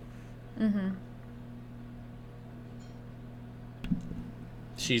well. Mm-hmm.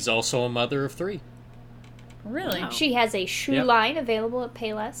 She's also a mother of 3. Really? Wow. She has a shoe Yep. line available at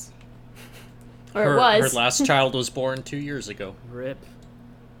Payless. Or Her, it was. Her last child was born 2 years ago. Rip.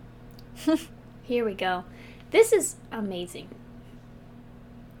 Here we go. This is amazing.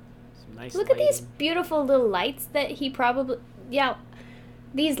 Some nice Look at these lighting. beautiful little lights that he probably... Yeah,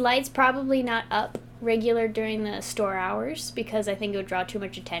 these lights probably not up regular during the store hours because I think it would draw too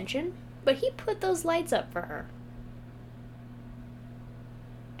much attention. But he put those lights up for her.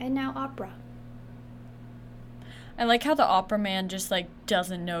 And now opera. I like how the opera man just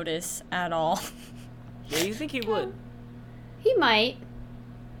doesn't notice at all. Yeah, you think he would? He might.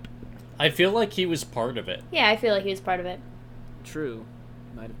 I feel like he was part of it. Yeah, I feel like he was part of it. True.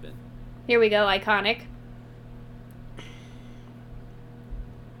 Might have been. Here we go, iconic.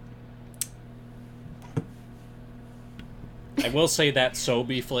 I will say that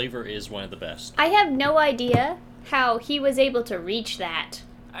Sobe flavor is one of the best. I have no idea how he was able to reach that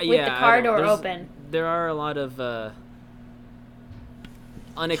with Yeah, the I car don't- door there's- open. There are a lot of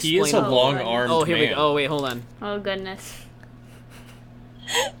unexplainable. He is a long-armed Oh, here we man. go. Oh, wait, hold on. Oh goodness.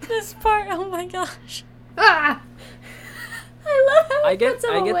 This part, oh my gosh. Ah! I love how I he get puts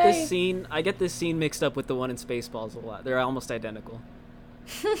him away. this scene mixed up with the one in Spaceballs a lot. They're almost identical.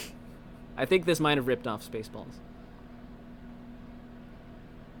 I think this might have ripped off Spaceballs.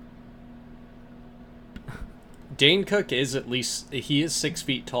 Dane Cook is he is 6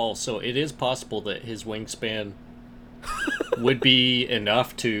 feet tall, so it is possible that his wingspan would be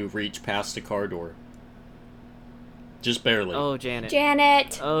enough to reach past a car door. Just barely. Oh, Janet.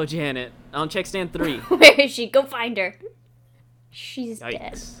 Janet! Oh, Janet. On check stand 3. Where is she? Go find her. She's dead.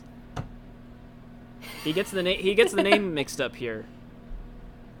 Yikes. He gets the name mixed up here.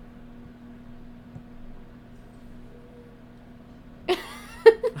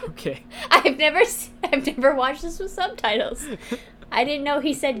 Okay. I've never watched this with subtitles. I didn't know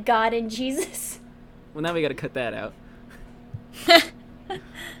he said God and Jesus. Well, now we gotta cut that out.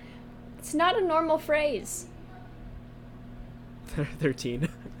 It's not a normal phrase. 13.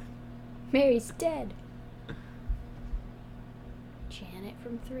 Mary's dead. Janet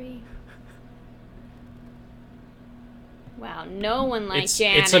from 3. Wow, no one likes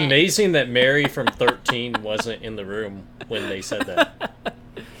Janet. It's amazing that Mary from 13 wasn't in the room when they said that.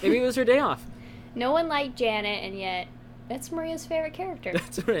 Maybe it was her day off. No one liked Janet, and yet that's Maria's favorite character.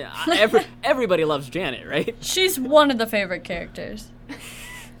 That's right. Everybody loves Janet, right? She's one of the favorite characters.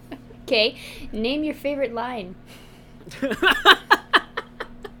 Okay, name your favorite line.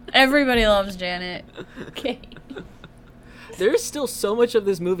 Everybody loves Janet. Okay. There's still so much of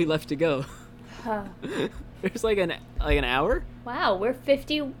this movie left to go. Huh. There's like an hour. Wow, we're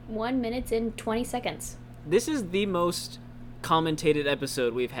 51 minutes and 20 seconds. This is the most commentated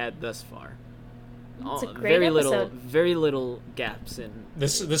episode we've had thus far. It's a great episode. Very little gaps in.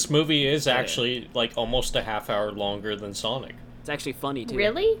 This movie is actually like almost a half hour longer than Sonic. It's actually funny too.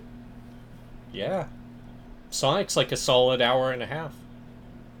 Really? Yeah. Sonic's like a solid hour and a half.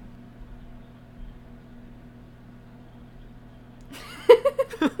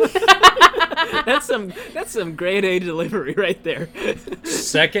 That's some grade A delivery right there.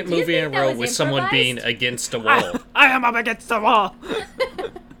 Second Do you movie think in a that row was with someone being improvised? against a wall. I am up against the wall.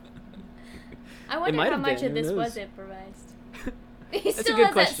 I wonder might how have much been, of who this knows? was improvised. He a still good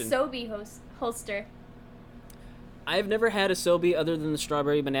has question. that Sobe holster. I've never had a Sobe other than the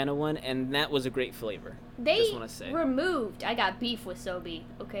strawberry banana one, and that was a great flavor. They Just wanna say. removed. I got beef with Sobe.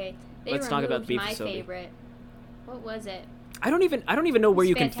 Okay, they Let's talk about removed beef my with Sobe. favorite. What was it? I don't even know where It's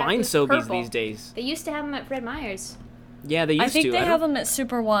you can find fantastic. Sobeys Purple. these days. They used to have them at Fred Meyer's. Yeah, they used I think to. they I have don't- them at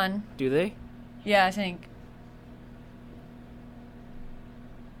Super One. Do they? Yeah, I think.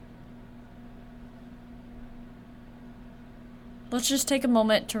 Let's just take a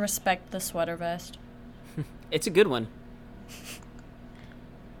moment to respect the sweater vest. It's a good one.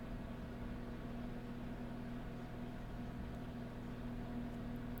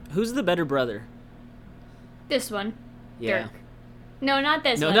 Who's the better brother? This one. Yeah. Dirk. No, not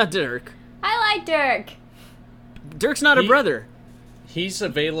this No, one. not Dirk. I like Dirk. Dirk's not a He- brother. He's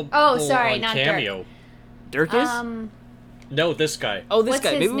available Oh, sorry, on not Dirk. Cameo. Dirk is? No, this guy. Oh, this what's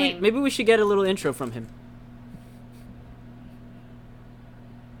guy. his name? Maybe we should get a little intro from him.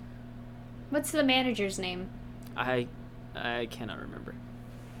 What's the manager's name? I cannot remember.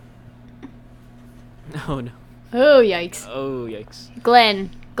 Oh no. Oh, yikes. Oh yikes.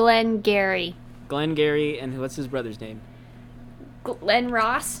 Glenn Gary. Glenn Gary and what's his brother's name? Glenn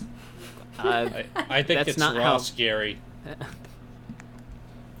Ross? I think That's it's not Ross how- Gary.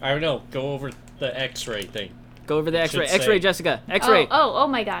 I don't know. Go over the X-ray thing. Go over the It X-ray. should X-ray, say- Jessica. X-ray. Oh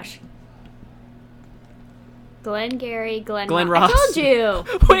my gosh. Glenn Gary, Glenn Ross. I told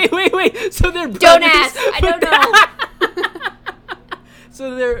you. Wait. So they're brothers. Don't ask. I don't know.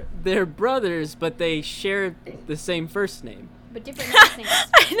 So they're brothers, but they share the same first name. But different last names.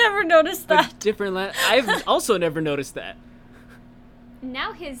 I never noticed But that. different I've also never noticed that.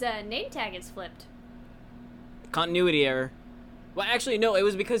 Now his name tag is flipped. Continuity error. Well, actually, no. It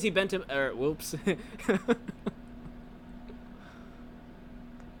was because he bent him. Whoops.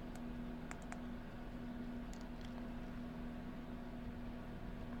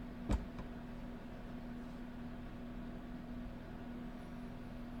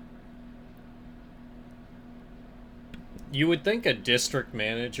 You would think a district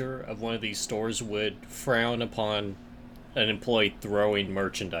manager of one of these stores would frown upon an employee throwing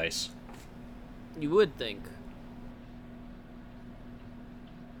merchandise. You would think.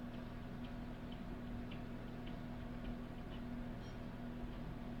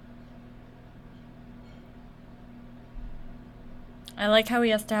 I like how he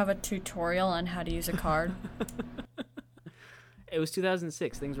has to have a tutorial on how to use a card. It was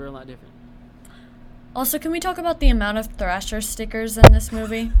 2006. Things were a lot different. Also, can we talk about the amount of Thrasher stickers in this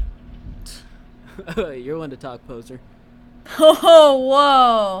movie? You're one to talk, poser. Oh,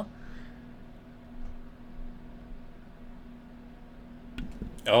 whoa.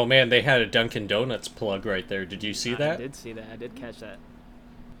 Oh man, they had a Dunkin' Donuts plug right there. Did you see that? I did see that. I did catch that.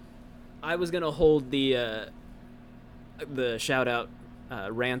 I was gonna hold the shout out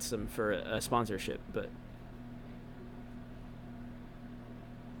ransom for a sponsorship, but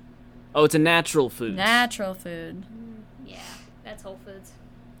it's a Natural Foods. Natural food. Yeah, that's Whole Foods.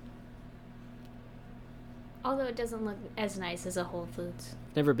 Although it doesn't look as nice as a Whole Foods.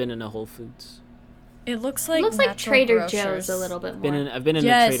 Never been in a Whole Foods. It looks like It looks like Natural Trader Grocers. Joe's a little bit more. I've been in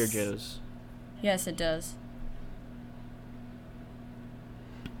Yes. a Trader Joe's. Yes, it does.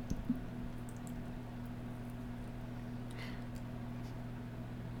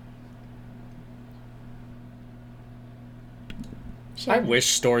 I wish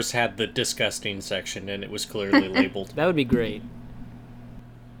stores had the disgusting section and it was clearly labeled. That would be great.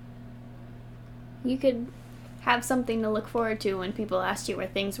 You could have something to look forward to when people asked you where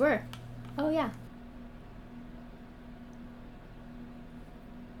things were. Oh, yeah.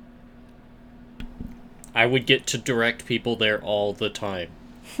 I would get to direct people there all the time.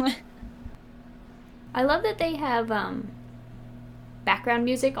 I love that they have background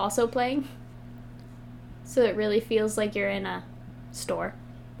music also playing. So it really feels like you're in a store,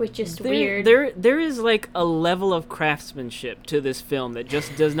 which is weird. There is like a level of craftsmanship to this film that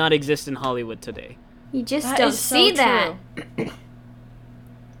just does not exist in Hollywood today. You just That don't is so see that. true.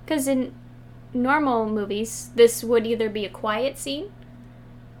 Because in normal movies, this would either be a quiet scene,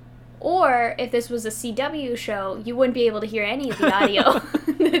 or if this was a CW show, you wouldn't be able to hear any of the audio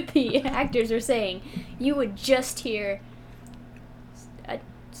that the actors are saying. You would just hear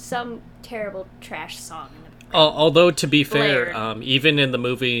some terrible trash song. Although, to be fair, Blared. even in the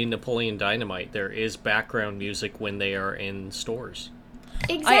movie Napoleon Dynamite, there is background music when they are in stores.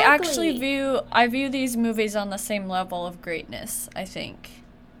 Exactly. I actually view these movies on the same level of greatness, I think.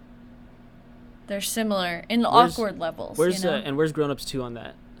 They're similar in the Where's- awkward levels. Where's you know? and where's Grown Ups 2 on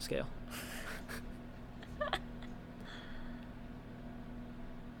that scale?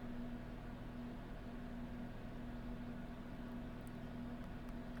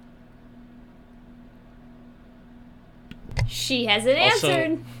 She hasn't Also-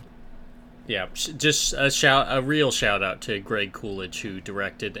 answered. Yeah, just a real shout out to Greg Coolidge, who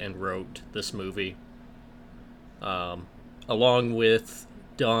directed and wrote this movie, along with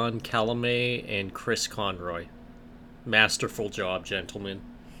Don Calumet and Chris Conroy. Masterful job, gentlemen.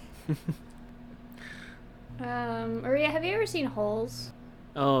 Maria, have you ever seen Holes?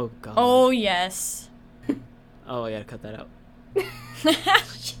 Oh god. Oh, yes. Oh, I gotta cut that out.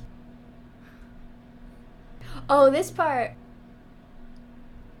 Oh, this part.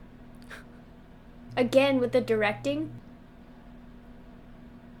 Again, with the directing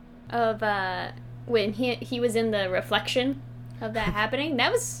of when he was in the reflection of that happening.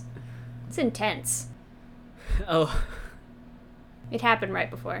 It's intense. Oh, It happened right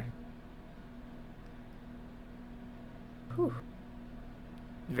before. Whew.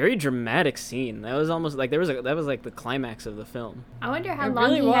 very dramatic scene. That was almost like that was like the climax of the film. I wonder how It long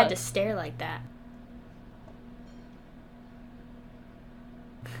really he had to was. stare like that.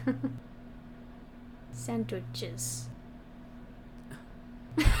 Sandwiches.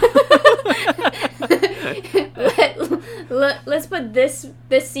 Let's put this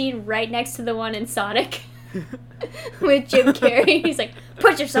scene right next to the one in Sonic with Jim Carrey. He's like,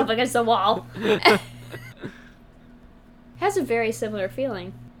 "Put yourself against the wall." Has a very similar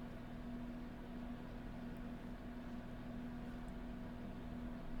feeling.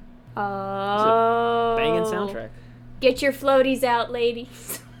 Oh, Banging soundtrack. Get your floaties out,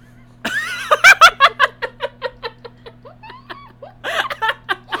 ladies.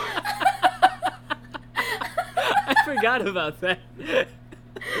 I forgot about that.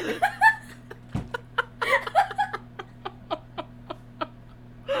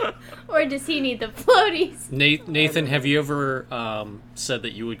 Or does he need the floaties? Nathan, have you ever said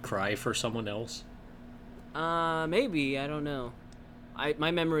that you would cry for someone else? Maybe, I don't know.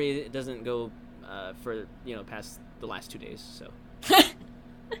 My memory doesn't go for past the last 2 days. So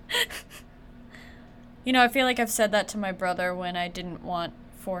You know, I feel like I've said that to my brother when I didn't want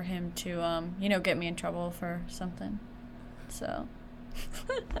for him to, get me in trouble for something. So.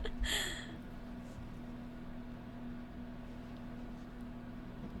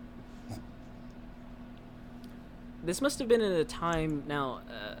 this must have been at a time now.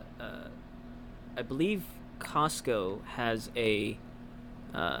 I believe Costco has a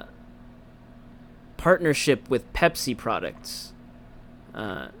partnership with Pepsi products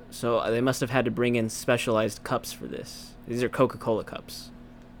So they must have had to bring in specialized cups for this. These are Coca-Cola cups.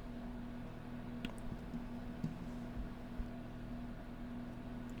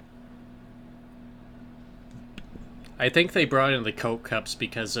 I think they brought in the Coke cups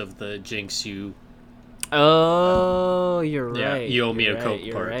because of the Jinx You. Oh, you're Yeah, right. you owe me You're a right, Coke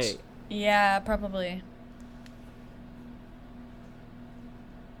you're parts. right. Yeah, probably.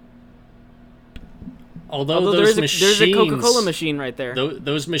 Although there's those a Coca-Cola machine right there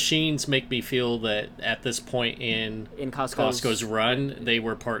those machines make me feel that at this point in in Costco's. Costco's run, they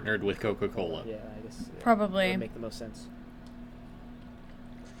were partnered with Coca-Cola. Yeah, I guess Probably. that would make the most sense.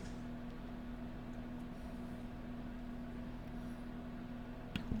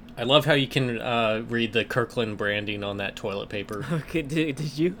 I love how you can read the Kirkland branding on that toilet paper. Okay,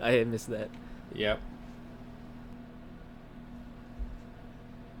 did you? I missed that. Yep.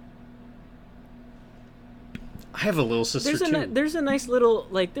 I have a little sister too. There's a nice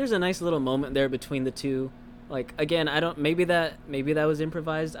little moment there between the two. Like again, maybe that was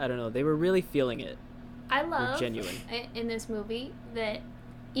improvised. I don't know. They were really feeling it. I love genuine. in this movie that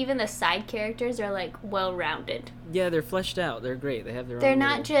even the side characters are like well-rounded. Yeah, they're fleshed out. They're great. They have their They're own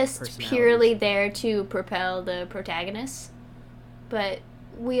not little just personalities. purely there to propel the protagonists, but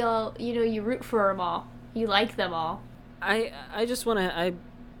we all, you root for them all. You like them all. I just want to. I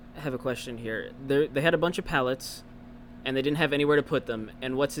have a question here. They had a bunch of pallets, and they didn't have anywhere to put them.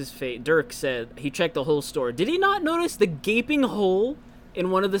 And what's his face? Dirk said he checked the whole store. Did he not notice the gaping hole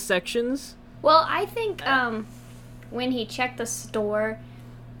in one of the sections? Well, I think when he checked the store,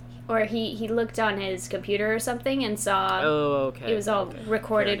 or he looked on his computer or something and saw Oh, okay. it was all okay.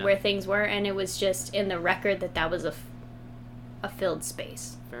 recorded Fair where enough. things were, and it was just in the record that was a filled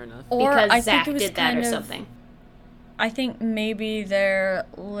space. Fair enough. Or Because I Zach think it was did that kind or of, something. I think maybe their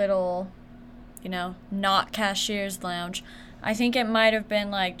little, not cashier's lounge. I think it might have been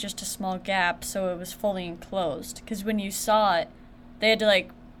like just a small gap, so it was fully enclosed. Because when you saw it, they had to like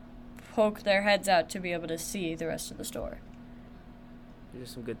poke their heads out to be able to see the rest of the store.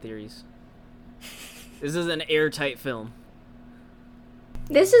 There's some good theories. This is an airtight film.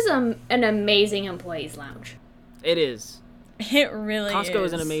 This is an amazing employees lounge. It is. It really Costco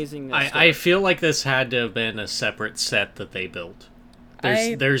is an amazing store. I feel like this had to have been a separate set that they built.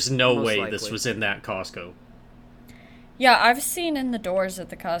 There's no Most way likely. this was in that Costco. Yeah, I've seen in the doors at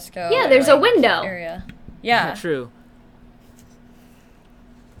the Costco. Yeah, there's a window. area. Yeah. True.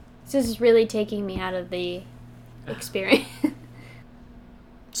 This is really taking me out of the experience.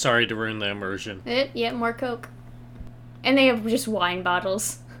 Sorry to ruin the immersion. Yeah, more Coke. And they have just wine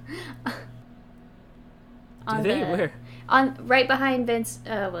bottles. Do they? Where? Right behind Vince.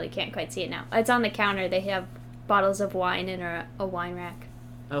 Well, you can't quite see it now. It's on the counter. They have bottles of wine in a wine rack,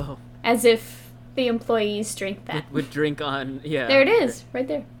 Oh, as if the employees drink that. would drink on. Yeah. There it is, right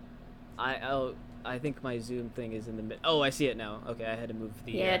there. I think my zoom thing is in the mid. Oh, I see it now. Okay, I had to move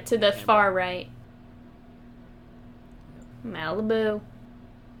the. Yeah, to the camera. far right. Malibu.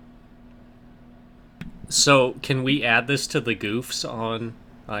 So, can we add this to the goofs on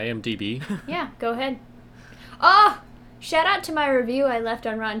IMDb? Yeah, go ahead. Oh, shout out to my review I left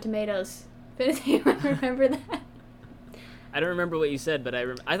on Rotten Tomatoes. If anyone remember that? I don't remember what you said, but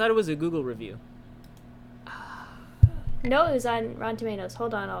I thought it was a Google review. No, it was on Rotten Tomatoes.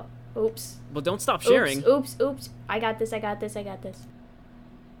 Hold on. Oops. Well, don't stop sharing. Oops. I got this.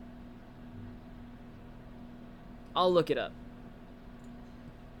 I'll look it up.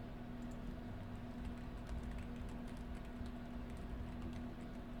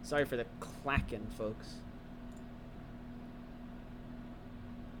 Sorry for the clacking, folks.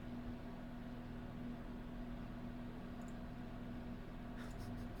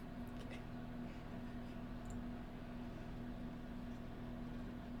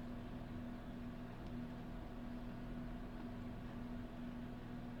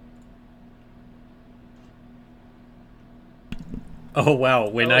 Oh wow,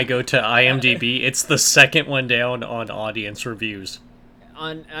 when I go to IMDb, it's the second one down on audience reviews.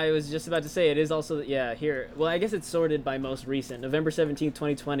 I was just about to say it is also here. Well, I guess it's sorted by most recent. November 17th,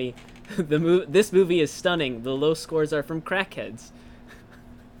 2020. This movie is stunning. The low scores are from crackheads.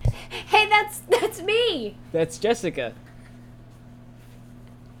 Hey, that's me. That's Jessica.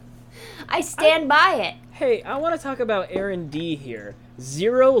 I stand by it. Hey, I want to talk about Aaron D here.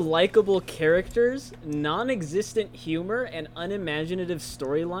 0 likable characters, non-existent humor, and unimaginative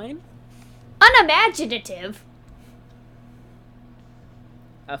storyline. Unimaginative.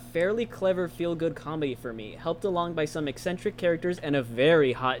 A fairly clever feel-good comedy for me, helped along by some eccentric characters and a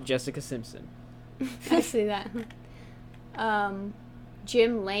very hot Jessica Simpson. I see that.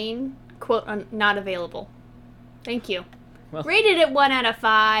 Jim Lane, quote, not available. Thank you. Well, Rated it 1 out of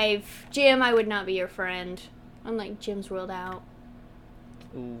 5. Jim, I would not be your friend. Unlike Jim's World Out.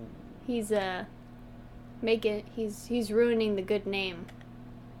 ooh. He's he's ruining the good name.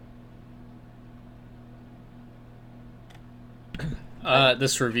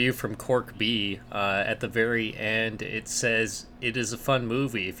 This review from Cork B, at the very end, it says, "It is a fun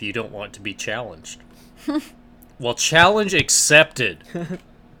movie if you don't want to be challenged." Well, challenge accepted.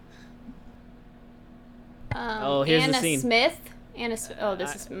 Oh, here's the Anna scene. Smith. This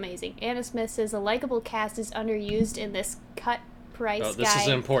is amazing. Anna Smith says a likable cast is underused in this cut price Oh, this is guy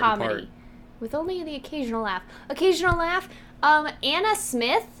an important comedy, part. with only the occasional laugh. Occasional laugh. Anna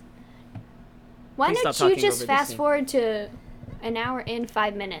Smith. Why Please don't stop you talking just over this fast scene. forward to an hour and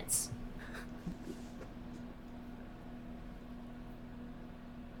 5 minutes?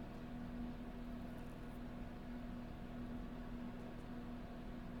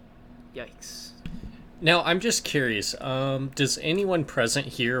 Yikes. Now, I'm just curious, does anyone present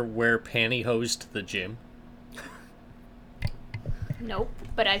here wear pantyhose to the gym? Nope.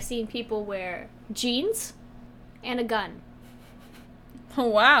 But I've seen people wear jeans and a gun. Oh,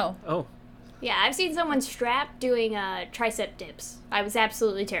 wow. Oh, Yeah, I've seen someone strapped doing tricep dips. I was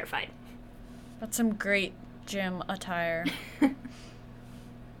absolutely terrified. That's some great gym attire.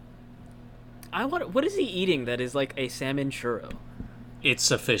 what is he eating that is like a salmon churro?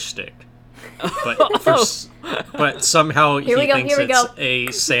 It's a fish stick. But somehow he we go, thinks here we it's go.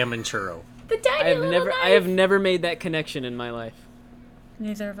 a salmon churro. The tiny little knife. I have never made that connection in my life.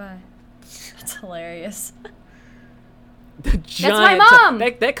 Neither have I. That's hilarious. The my giant mom!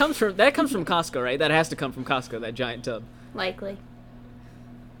 Tub. That comes from Costco, right? That has to come from Costco. That giant tub. Likely.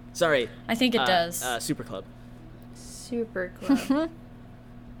 Sorry. I think it does. Super Club. Super Club.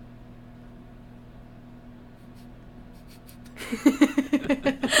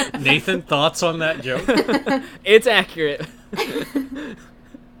 Nathan, thoughts on that joke? It's accurate.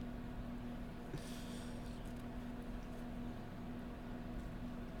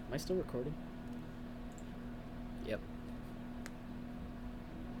 Am I still recording? Yep.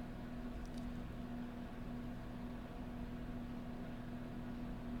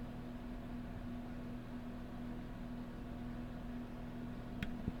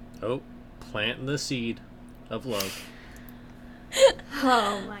 Oh, planting the seed of love.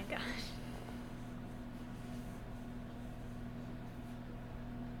 Oh my gosh.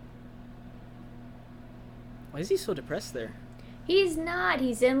 Why is he so depressed there? He's not.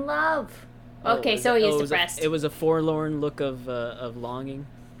 He's in love. Oh, Okay, was so it- he's it was depressed. It was a forlorn look of longing.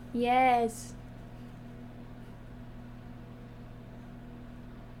 Yes.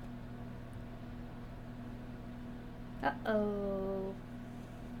 Uh-oh.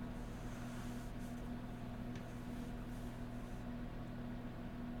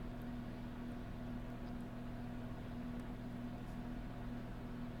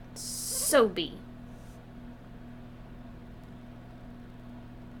 Sobe.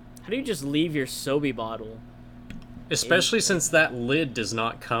 How do you just leave your Sobe bottle? Especially since that lid does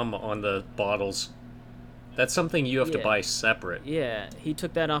not come on the bottles. That's something you have to Yeah. buy separate. Yeah, he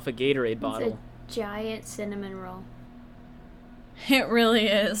took that off a Gatorade bottle. It's a giant cinnamon roll. It really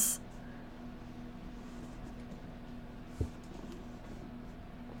is.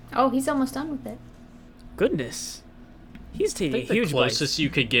 Oh, he's almost done with it. Goodness. He's I taking think the huge bites. closest you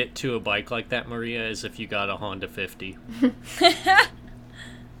could get to a bike like that, Maria, is if you got a Honda 50.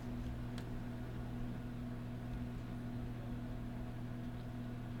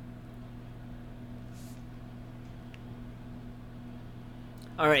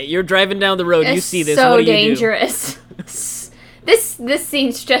 All right, you're driving down the road. You It's see this. so What do you dangerous. This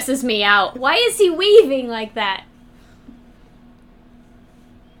scene stresses me out. Why is he weaving like that?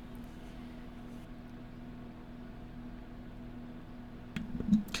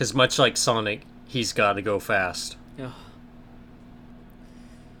 Because much like Sonic, he's got to go fast. do? Ugh.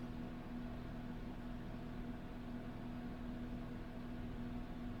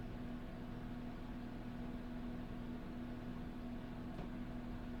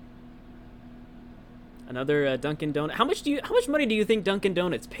 Another Dunkin' Donut. How much money do you think Dunkin'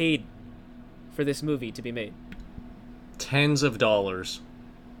 Donuts paid for this movie to be made? Tens of dollars.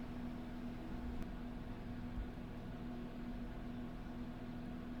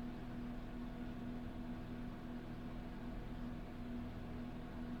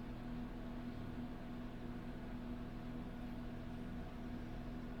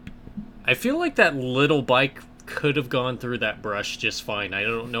 I feel like that little bike could have gone through that brush just fine. I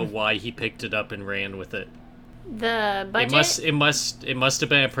don't know why he picked it up and ran with it. The budget. It must have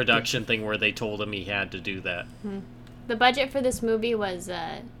been a production thing where they told him he had to do that. The budget for this movie was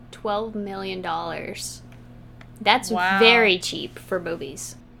 $12 million. That's Wow. very cheap for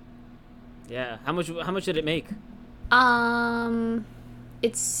movies. Yeah. How much did it make?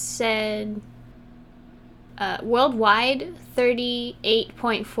 It said worldwide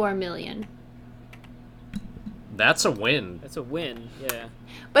 38.4 million. That's a win. That's a win. Yeah.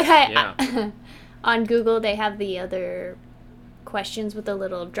 But Yeah. on Google they have the other questions with the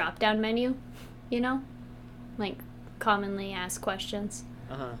little drop-down menu, you know? Like commonly asked questions.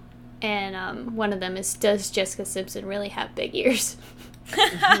 Uh-huh. And one of them is, does Jessica Simpson really have big ears?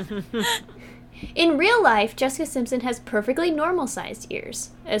 In real life, Jessica Simpson has perfectly normal-sized ears,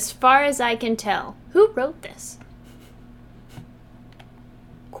 as far as I can tell. Who wrote this?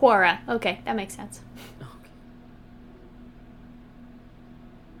 Quora. Okay, that makes sense.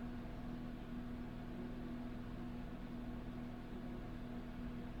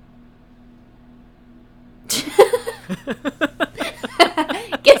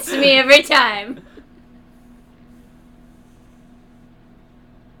 Gets me every time.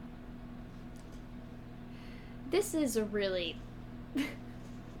 This is a really... This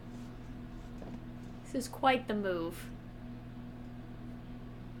is quite the move.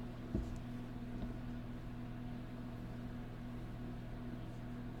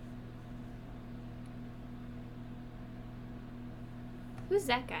 Who's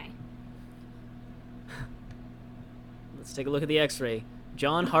that guy? Let's take a look at the X-ray.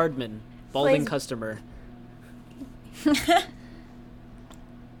 John Hardman, balding Plays- customer.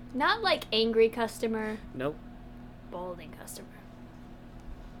 Not like angry customer, Nope. balding customer.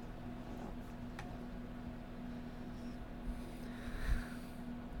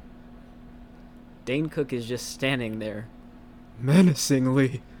 Dane Cook is just standing there,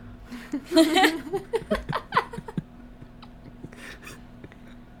 menacingly.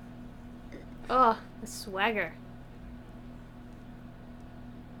 Oh, the swagger.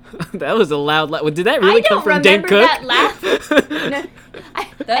 That was a loud laugh. Did that really I come don't from Dane remember Cook? that laugh. No, I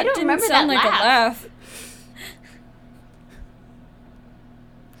That don't didn't remember sound that like laugh. a laugh.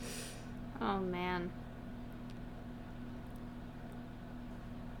 Oh man.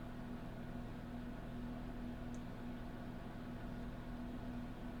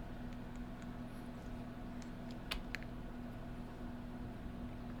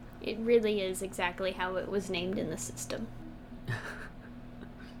 It really is exactly how it was named in the system.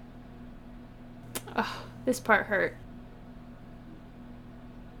 Oh, this part hurt.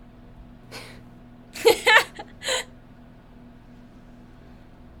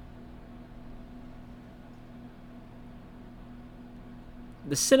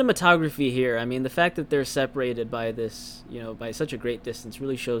 The cinematography here, I mean, the fact that they're separated by this, by such a great distance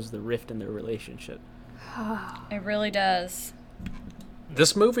really shows the rift in their relationship. It really does.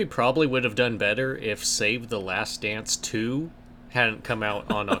 This movie probably would have done better if Save the Last Dance 2 hadn't come out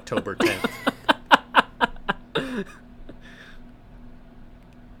on October 10th.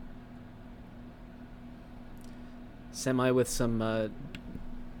 Semi with some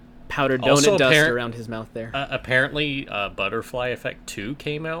powdered Also donut dust apparent- around his mouth there. Apparently, Butterfly Effect 2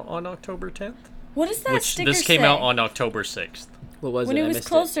 came out on October 10th. What does that Which sticker this came say? out on October 6th. What was When it? it I was missed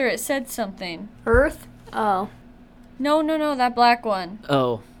closer, it said something. Earth? Oh. No, that black one.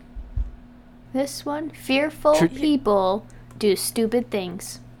 Oh, This one? Fearful Tr- people do stupid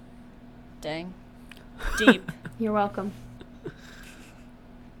things. Dang. Deep. You're welcome.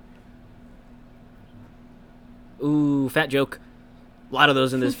 ooh, fat joke. A lot of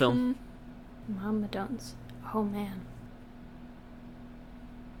those in this film. Mama don'ts. Oh man.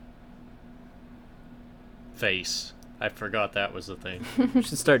 Face. I forgot that was a thing.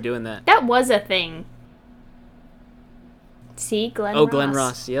 Should start doing that. That was a thing. See, Glenn Oh, Ross. Glenn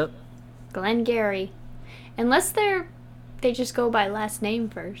Ross. Yep. Glenn Gary. Unless they just go by last name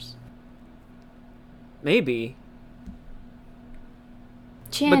first. Maybe.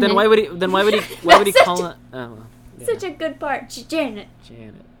 Janet. But then why would he? Why would he Such call a- it? Oh, well, yeah. Such a good part. Janet.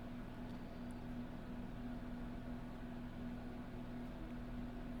 Janet.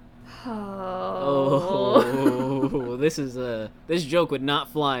 Oh. Oh, this joke would not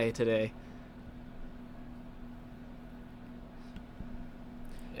fly today.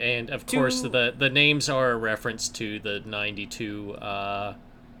 And of To- course, the names are a reference to the 92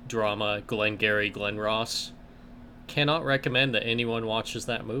 drama Glengarry Glen Ross. Cannot recommend that anyone watches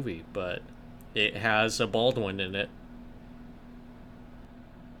that movie, but it has a Baldwin in it.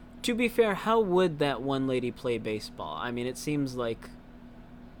 To be fair, how would that one lady play baseball? I mean, it seems like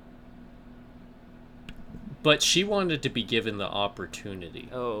But she wanted to be given the opportunity.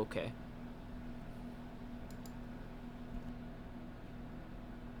 oh, okay.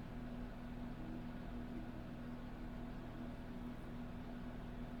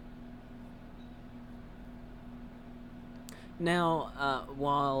 Now,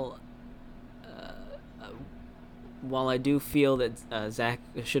 while I do feel that Zach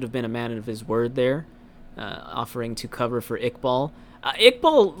should have been a man of his word there, offering to cover for Iqbal,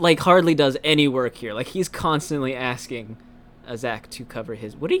 Iqbal like hardly does any work here. Like he's constantly asking Zach to cover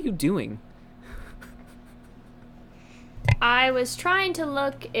his. What are you doing? I was trying to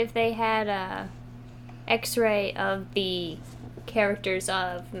look if they had a X-ray of the characters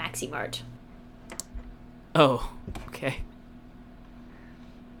of Maximart. Oh, okay.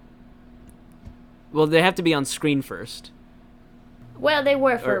 Well, they have to be on screen first. Well, they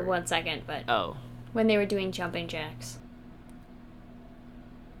were for Or- 1 second, but Oh. when they were doing jumping jacks.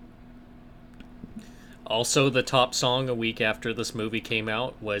 Also, the top song a week after this movie came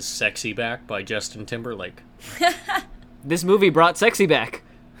out was Sexy Back by Justin Timberlake. This movie brought sexy back.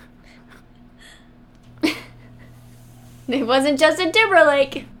 It wasn't Justin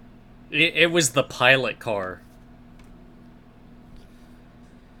Timberlake. It was the pilot car.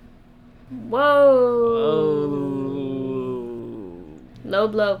 Whoa. Oh. Low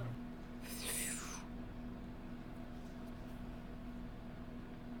blow.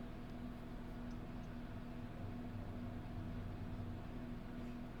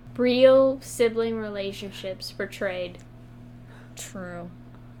 Real sibling relationships portrayed. True.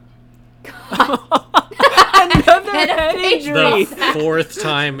 Another head injury. The fourth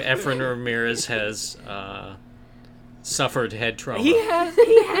time Efren Ramirez has suffered head trauma. He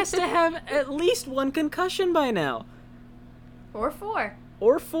has to have at least one concussion by now. Or 4.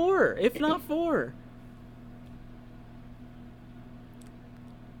 Or 4, if not 4.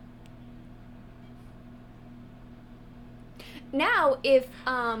 Now, if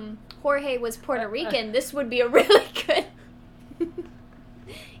Jorge was Puerto Rican, this would be a really good.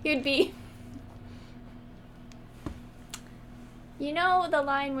 You'd be. You know the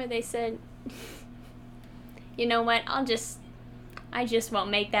line where they said, "You know what? I just won't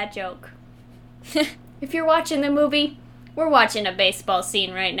make that joke." If you're watching the movie, we're watching a baseball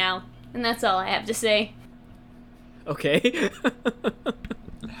scene right now, and that's all I have to say. Okay.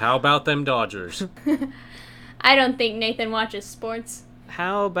 How about them Dodgers? I don't think Nathan watches sports.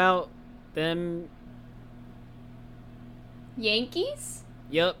 How about them? Yankees?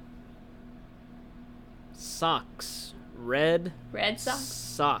 Yup. Socks. Red Red Sox?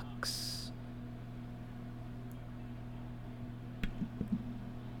 socks.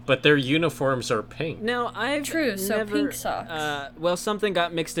 But their uniforms are pink. Now, I've True, so never, pink socks. Well, something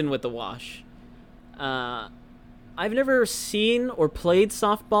got mixed in with the wash. I've never seen or played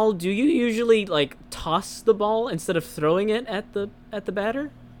softball. Do you usually like toss the ball instead of throwing it at the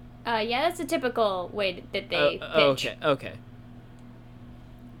batter? Yeah, that's a typical way that they pitch. Okay. Okay.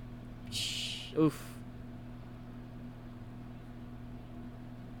 Oof.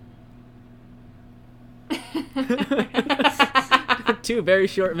 Two very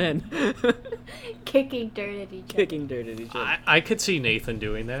short men Kicking dirt at each other. kicking dirt at each other. I could see Nathan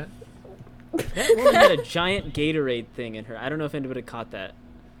doing that. That woman had a giant Gatorade thing in her. I don't know if anybody caught that.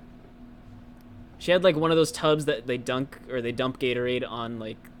 She had like one of those tubs that they dump Gatorade on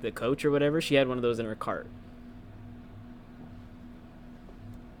like the coach or whatever. She had one of those in her cart.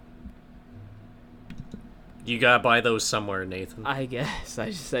 You gotta buy those somewhere, Nathan. I guess.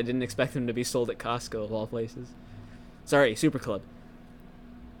 I didn't expect them to be sold at Costco of all places. Sorry, Super Club.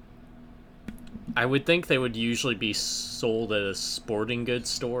 I would think they would usually be sold at a sporting goods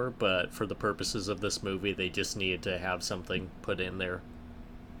store, but for the purposes of this movie, they just needed to have something put in there.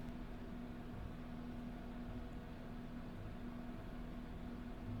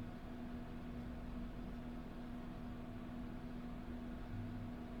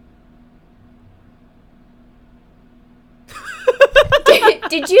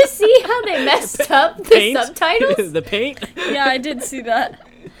 Did you see how they messed up the Paint? subtitles? The paint? Yeah, I did see that.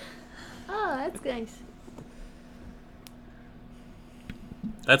 Oh, that's nice.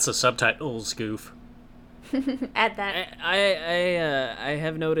 That's a subtitles goof. Add that. I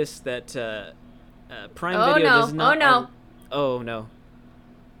have noticed that Prime Oh, Video no. does not. Oh, no. Oh no!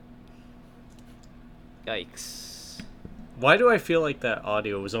 Yikes! Why do I feel like that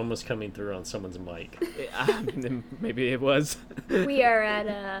audio was almost coming through on someone's mic? Maybe it was. We are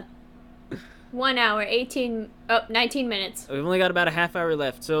at 1 hour, 19 minutes. We've only got about a half hour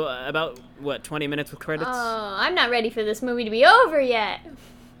left, so about what 20 minutes with credits. Oh, I'm not ready for this movie to be over yet.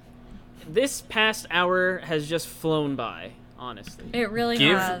 This past hour has just flown by. Honestly, It really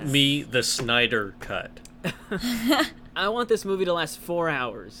Give has. me the Snyder cut. I want this movie to last 4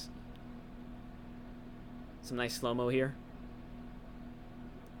 hours. Some nice slow mo here.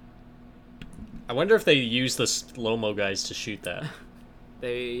 I wonder if they used the slow-mo guys to shoot that.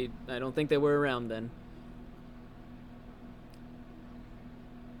 I don't think they were around then.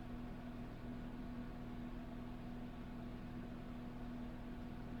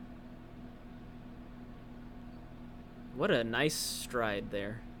 What a nice stride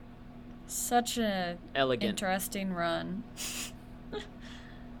there. Such a Elegant. interesting run.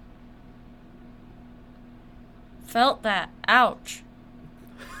 Felt that. Ouch.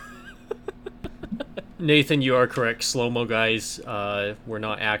 Nathan, you are correct. Slow-mo guys were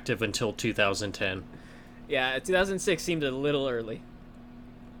not active until 2010. Yeah, 2006 seemed a little early.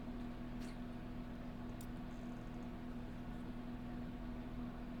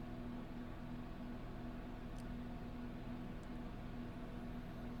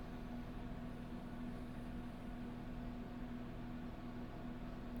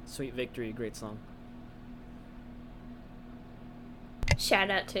 Sweet Victory, great song. Shout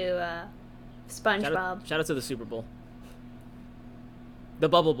out to SpongeBob. Shout out to the Super Bowl. The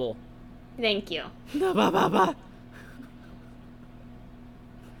Bubble Bowl. Thank you. The ba-ba-ba.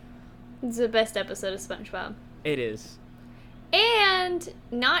 It's the best episode of SpongeBob. It is. And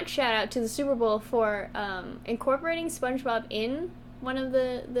not shout out to the Super Bowl for incorporating SpongeBob in one of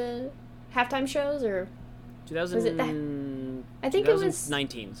the halftime shows, or 2000. Was it I think it was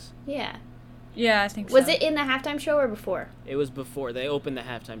 2019s. Yeah. Yeah, I think so. Was it in the halftime show or before? It was before. They opened the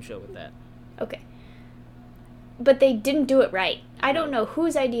halftime show with that. Okay. But they didn't do it right. I don't know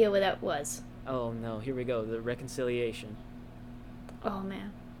whose idea that was. Oh no, here we go. The reconciliation. Oh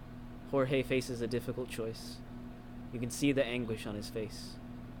man. Jorge faces a difficult choice. You can see the anguish on his face.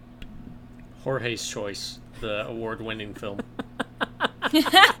 Jorge's Choice, the award-winning film.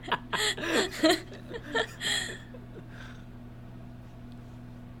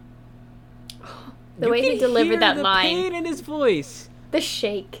 The way he delivered that the line. Pain in his voice. The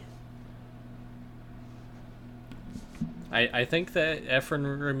shake. I think that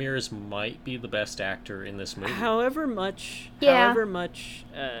Efren Ramirez might be the best actor in this movie. However much the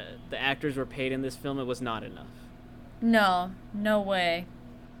actors were paid in this film, it was not enough. No, no way.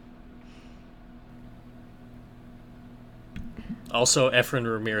 Also, Efren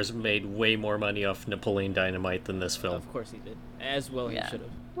Ramirez made way more money off Napoleon Dynamite than this film. Of course he did. As well Yeah. he should have.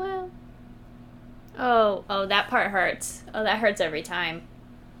 Well. Oh, that part hurts. Oh, that hurts every time.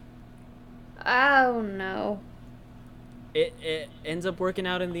 Oh no. It ends up working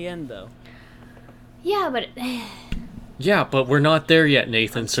out in the end, though. Yeah, but Yeah, but we're not there yet,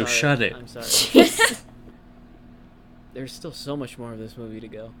 Nathan, I'm so sorry. shut it. I'm sorry. Jeez. There's still so much more of this movie to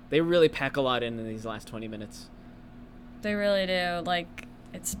go. They really pack a lot in these last 20 minutes. They really do. Like,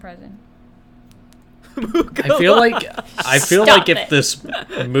 it's surprising. I feel like Stop if it. this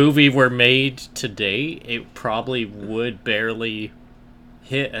movie were made today, it probably would barely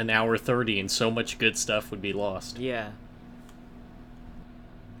hit an hour 30, and so much good stuff would be lost. Yeah.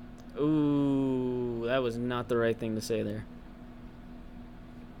 Ooh, that was not the right thing to say there.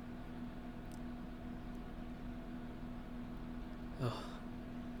 Oh.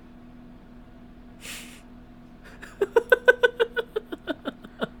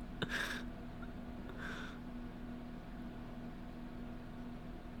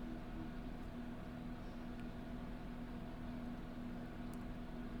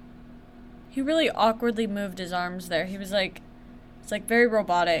 He really awkwardly moved his arms there. He was like, it's like very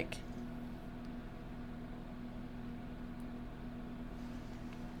robotic.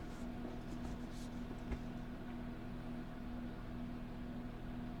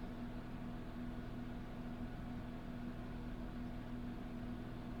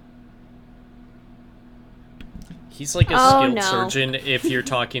 He's like a Oh, skilled no. surgeon if you're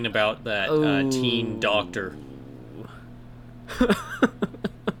talking about that teen doctor.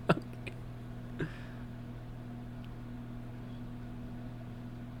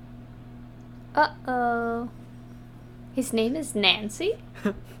 Uh-oh. His name is Nancy?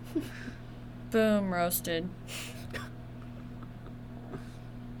 Boom, roasted.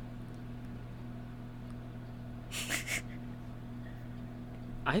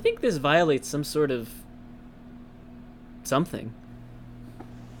 I think this violates some sort of something.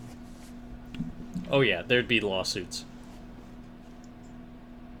 Oh yeah, there'd be lawsuits.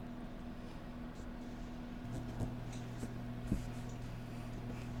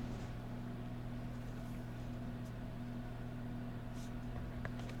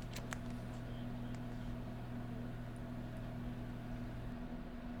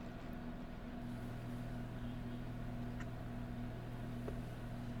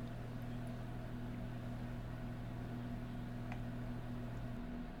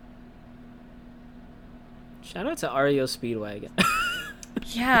 Shout out to Ario Speedwagon.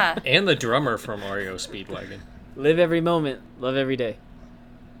 Yeah. And the drummer from REO Speedwagon. Live every moment, love every day.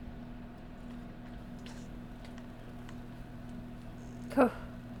 Oh.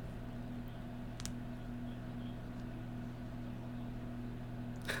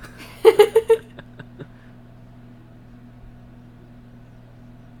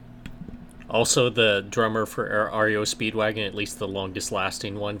 Also, the drummer for REO Speedwagon, at least the longest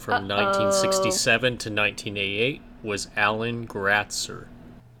lasting one from 1967 to 1988, was Alan Gratzer.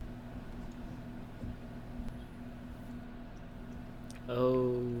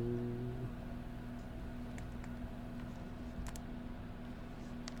 Oh.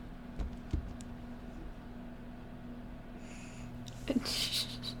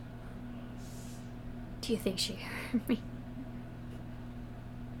 Do you think she heard me?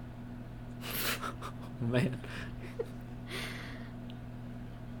 Man.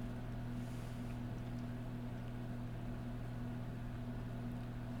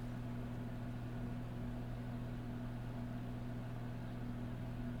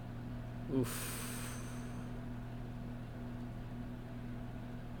 Oof.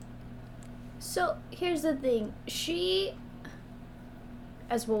 So here's the thing. She,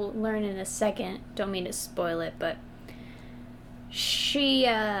 as we'll learn in a second, don't mean to spoil it, but she,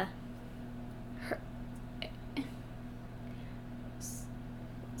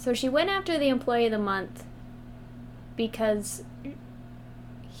 so she went after the Employee of the Month because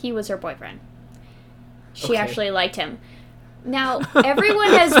he was her boyfriend. She Okay. actually liked him. Now, everyone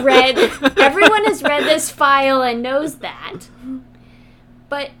has read this file and knows that.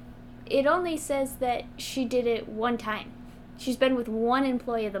 But it only says that she did it one time. She's been with one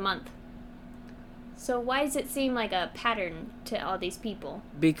Employee of the Month. So why does it seem like a pattern to all these people?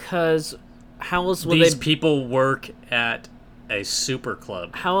 Because how else would These they people work at a super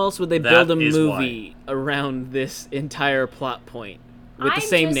club. how else would they That build a is movie around this entire plot point with the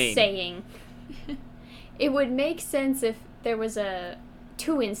same I'm just name? saying, it would make sense if there was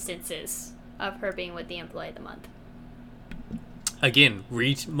two instances of her being with the Employee of the Month. Again,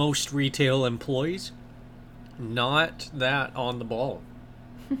 most retail employees, not that on the ball.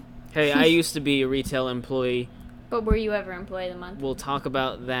 Hey, I used to be a retail employee. But were you ever Employee of the Month? We'll talk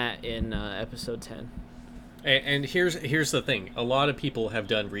about that in episode 10. And here's the thing. A lot of people have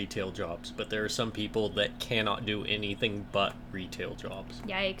done retail jobs, but there are some people that cannot do anything but retail jobs.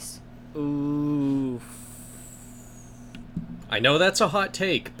 Yikes. Ooh. I know that's a hot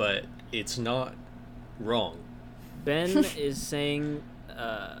take, but it's not wrong. Ben is saying,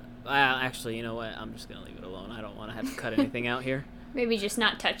 actually, you know what? I'm just going to leave it alone. I don't want to have to cut anything out here. Maybe just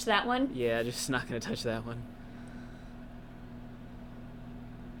not touch that one. Yeah, just not going to touch that one.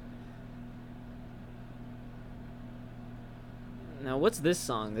 Now, what's this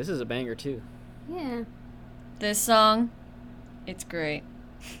song? This is a banger, too. Yeah. This song, it's great.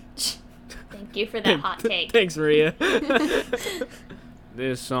 Thank you for that hot take. Thanks, Maria.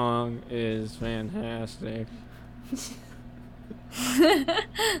 This song is fantastic.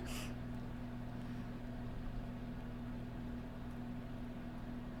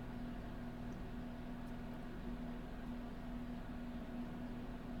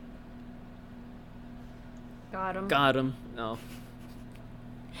 Got him. Got him. No.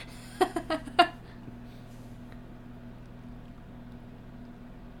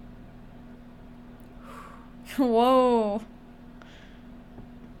 Whoa.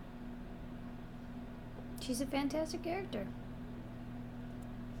 She's a fantastic character.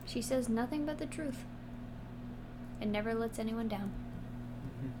 She says nothing but the truth. And never lets anyone down.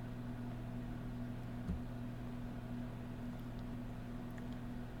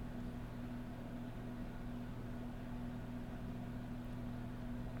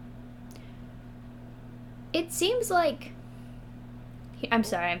 It seems like... I'm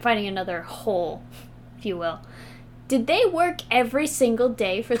sorry, I'm finding another hole, if you will. Did they work every single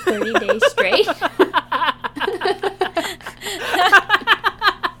day for 30 days straight?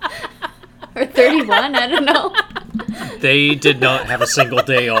 Or 31, I don't know. They did not have a single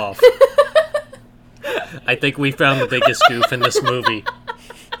day off. I think we found the biggest goof in this movie.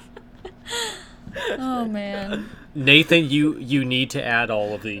 Oh, man. Nathan, you need to add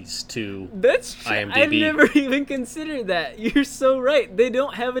all of these to That's IMDb. I've never even considered that. You're so right. They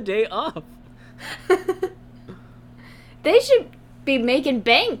don't have a day off. They should be making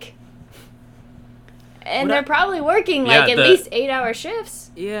bank. And What they're I- probably working Yeah, like at the- least 8-hour shifts.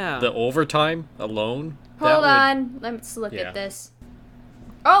 Yeah. the overtime alone. Hold on, let's look Yeah. at this.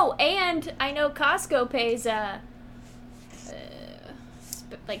 Oh, and I know Costco pays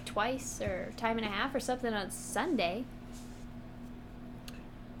like twice or time and a half or something on Sunday.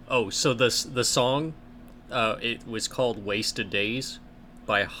 Oh, so the song, it was called "Wasted Days"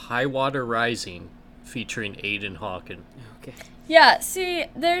 by High Water Rising, featuring Aiden Hawken. Okay. Yeah, see,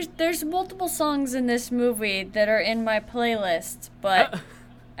 there's multiple songs in this movie that are in my playlist, but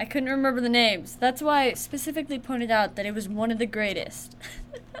I couldn't remember the names. That's why I specifically pointed out that it was one of the greatest.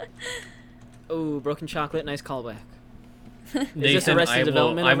 Oh, Broken Chocolate. Nice callback. this Arrested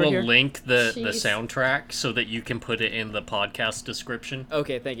Development I over will here? link the Jeez. soundtrack so that you can put it in the podcast description.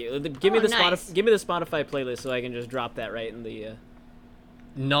 Okay, thank you. Give me Oh, the nice. give me the Spotify playlist so I can just drop that right in the.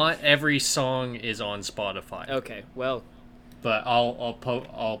 Not every song is on Spotify, Okay, well, but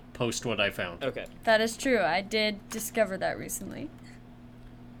I'll post what I found. okay. That is true. I did discover that recently.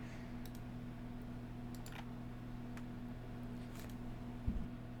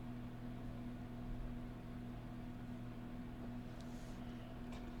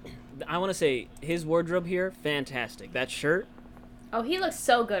 I want to say his wardrobe here, fantastic. That shirt, Oh, he looks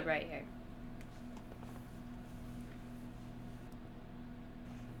so good right here.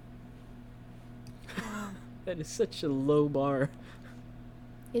 that is such a low bar.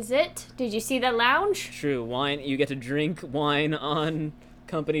 Is it? Did you see that lounge? True, wine. You get to drink wine on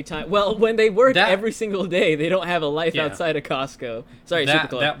company time. Well, when they work That- every single day, they don't have a life Yeah. outside of Costco. Sorry, That Super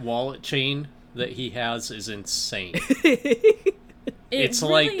Club. that wallet chain that he has is insane. It It's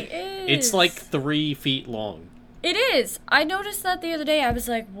really like is. it's like 3 feet long. It is. I noticed that the other day. I was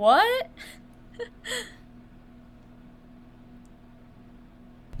like, what?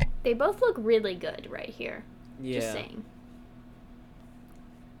 They both look really good right here. Yeah. Just saying.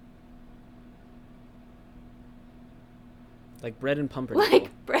 Like bread and pumpernickel.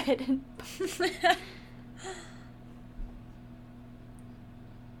 Like bread and...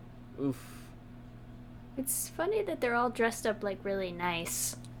 Oof. It's funny that they're all dressed up like really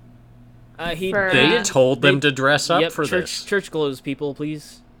nice. He For- They Yeah. told them They- to dress up Yep, for church this. clothes, people,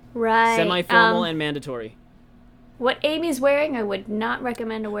 please. Right. Semi-formal and mandatory. What Amy's wearing, I would not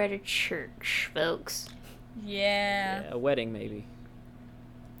recommend to wear to church, folks. Yeah. Yeah, a wedding, maybe.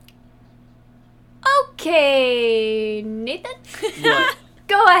 Okay, Nathan. What?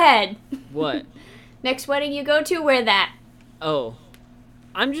 Go ahead. What? Next wedding you go to, wear that. Oh.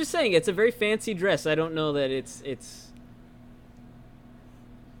 I'm just saying, it's a very fancy dress. I don't know that it's...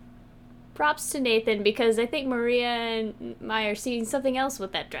 Props to Nathan, because I think Maria and Maya are seeing something else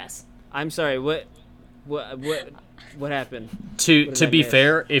with that dress. I'm sorry, what happened? To What to did I be miss?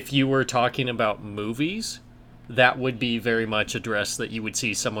 fair, if you were talking about movies, that would be very much a dress that you would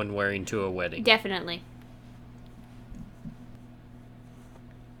see someone wearing to a wedding. Definitely.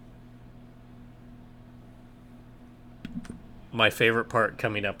 My favorite part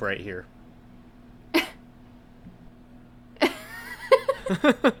coming up right here.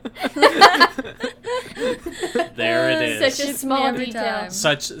 There it is. Such a Gets me small every detail. time.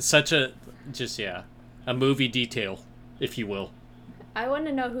 Such a just a movie detail, if you will. I want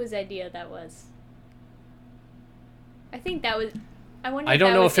to know whose idea that was. I think that was. I wonder. I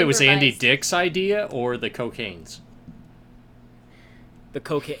don't know that if it was Andy improvised. Dick's idea or the cocaine's. The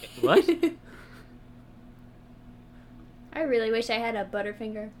cocaine... What? I really wish I had a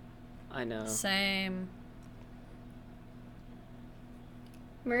Butterfinger. I know. Same.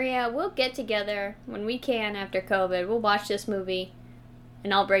 Maria, we'll get together when we can after COVID. We'll watch this movie,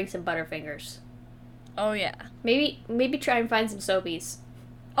 and I'll bring some Butterfingers. Oh, yeah. Maybe try and find some Sobeys.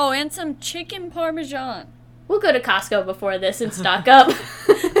 Oh, and some chicken parmesan. We'll go to Costco before this and stock up.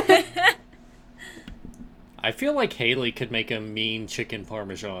 I feel like Haley could make a mean chicken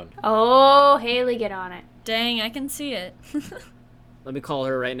parmesan. Oh, Haley, get on it. Dang, I can see it. Let me call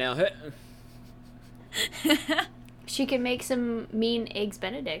her right now. She can make some mean eggs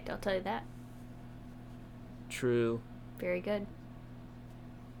Benedict, I'll tell you that. True. Very good.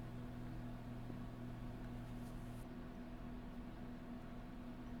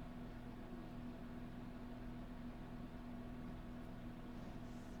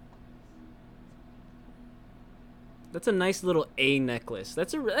 That's a nice little A necklace.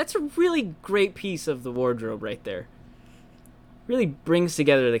 That's a really great piece of the wardrobe right there. Really brings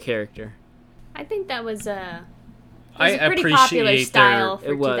together the character. I think that was a I pretty popular appreciate style their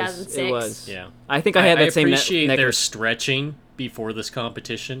for It was. 2006. It was. yeah. I think I had that same appreciate their necklace. stretching before this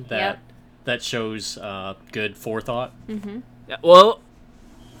competition. That shows good forethought. Yeah, well,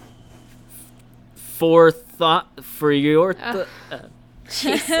 forethought for your.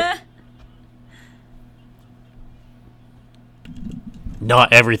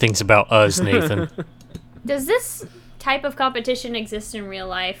 Not everything's about us, Nathan. Does this type of competition exist in real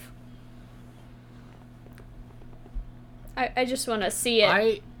life? I just want to see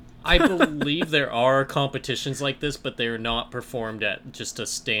it. I believe there are competitions like this, but they're not performed at just a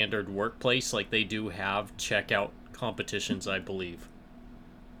standard workplace. Like they do have checkout competitions, I believe.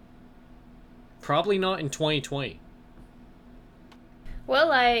 Probably not in 2020.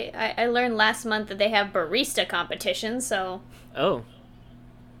 Well, I learned last month that they have barista competitions, so... Oh,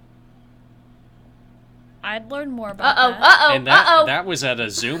 I'd learn more about Uh-oh, that. uh-oh, And that uh-oh! that was at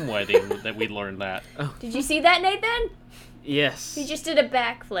a Zoom wedding that we learned that. Did you see that, Nathan? Yes. He just did a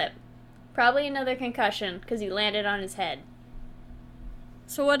backflip. Probably another concussion because he landed on his head.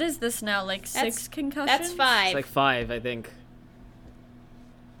 So what is this now? Like That's- 6 concussions? That's 5. It's like 5, I think.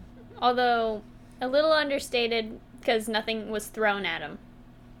 Although a little understated because nothing was thrown at him.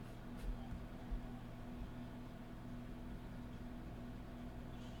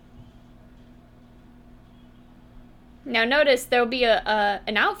 Now notice there'll be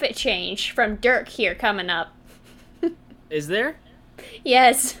an outfit change from Dirk here coming up. Is there?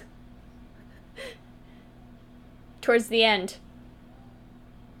 Yes. Towards the end.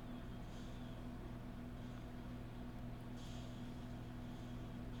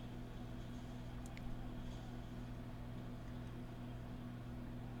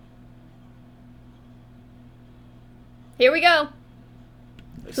 Here we go.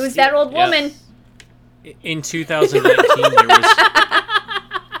 Who's that old woman? In 2019, there was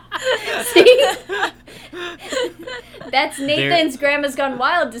See? That's Nathan's Grandma's Gone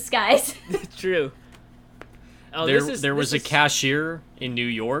Wild disguise. True. Oh, there was a cashier in New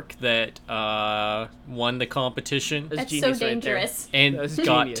York that won the competition That's so genius right there. dangerous. and That was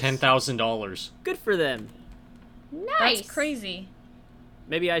got genius. $10,000. Good for them. Nice. That's crazy.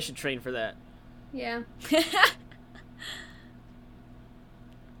 Maybe I should train for that. Yeah.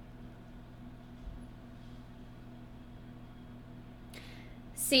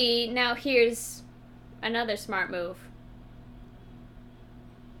 See, now here's another smart move.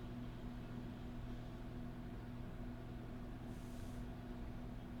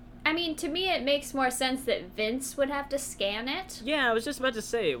 I mean, to me, it makes more sense that Vince would have to scan it, Yeah, I was just about to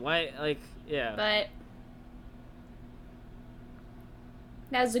say, why, like, yeah. but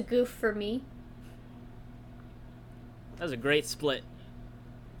that was a goof for me. That was a great split.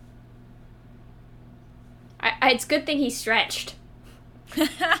 It's a good thing he stretched.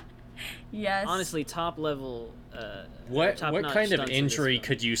 Yes. Honestly, top level. What top-notch kind of stunts in this injury film.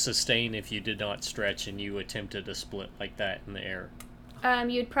 could you sustain if you did not stretch and you attempted a split like that in the air?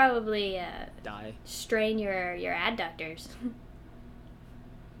 You'd probably Die. strain your adductors.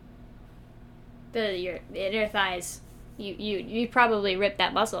 Your inner thighs. You'd probably rip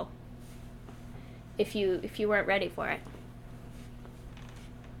that muscle if you weren't ready for it.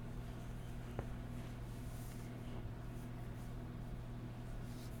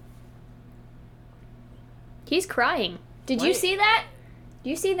 He's crying. Did you Wait. see that? Do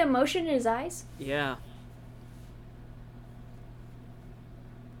you see the emotion in his eyes? Yeah.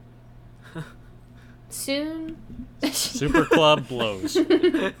 Soon. Super Club blows.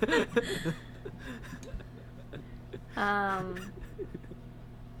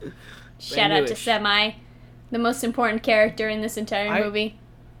 Shout out to newish. Semi, the most important character in this entire movie.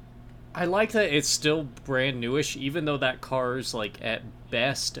 I like that it's still brand newish, even though that car's like at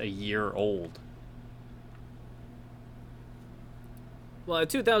best a year old. Well, a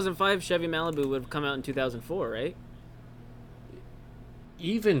 2005 Chevy Malibu would have come out in 2004, right?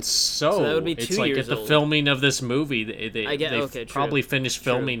 Even so, So that would be it's 2 like years at the old. filming of this movie, they've okay, true. probably finished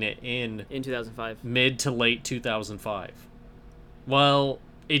True. filming it in In 2005. mid to late 2005. Well,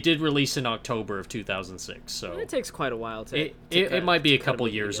 it did release in October of 2006, so It takes quite a while to. it might be a cut couple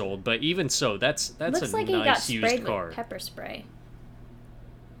movie years together. old, but even so, that's Looks a like he got nice used sprayed car. with pepper spray.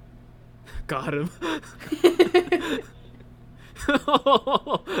 Got him.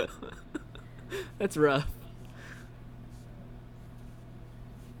 That's rough.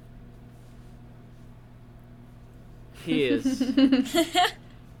 He is.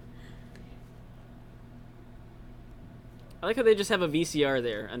 I like how they just have a VCR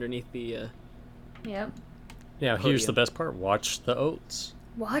there underneath the. Yep. Now, here's Podium. the best part: watch the oats.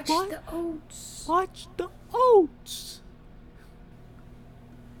 Watch the oats. Watch the oats.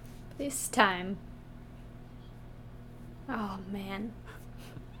 This time. Oh, man.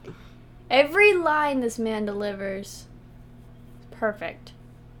 Every line this man delivers is perfect.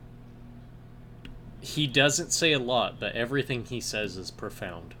 He doesn't say a lot, but everything he says is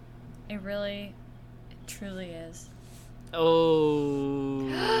profound. It truly is. Oh.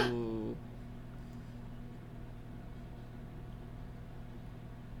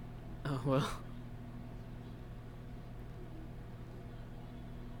 Oh well.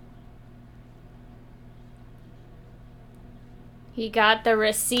 He got the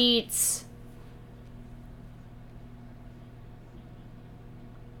receipts.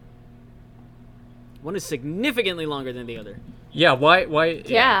 One is significantly longer than the other. Yeah, why?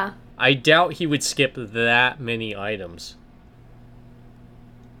 Yeah. I doubt he would skip that many items.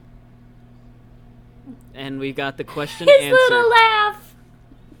 And we got the question His answered. little laugh.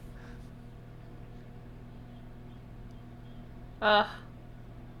 Ugh.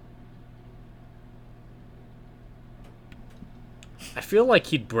 I feel like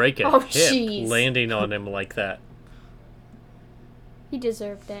he'd break a Oh, hip jeez. landing on him like that. He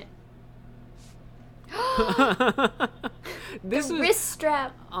deserved it. This The was wrist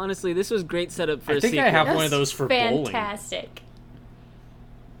strap. honestly, this was great setup for I a think sequel. I have That one of was those for bowling. fantastic.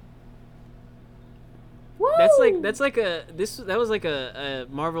 Woo! That's like a that was like a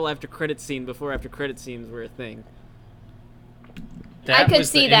Marvel after credit scene before after credit scenes were a thing. That could was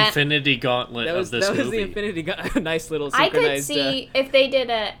see the that. Infinity Gauntlet That was of this that was movie. the Infinity nice little I synchronized. could see if they did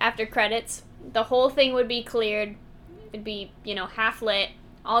a after credits, the whole thing would be cleared. It'd be, half lit,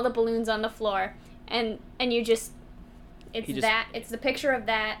 all the balloons on the floor, and you just it's He just- that it's the picture of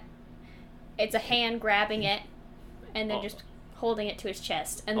that. It's a hand grabbing it and then Oh. just holding it to his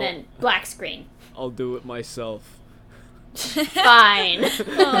chest and Oh. then black screen. I'll do it myself. Fine.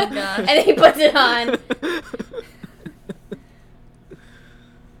 Oh gosh. And then he puts it on.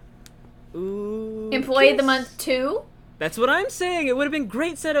 Ooh, Employee of the kiss. Month 2? That's what I'm saying. It would have been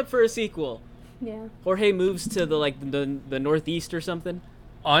great setup for a sequel. Yeah. Jorge moves to the northeast or something.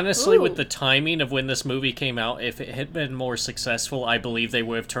 Honestly, Ooh. with the timing of when this movie came out, if it had been more successful, I believe they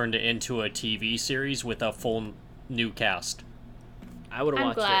would have turned it into a TV series with a full new cast. I would have I'm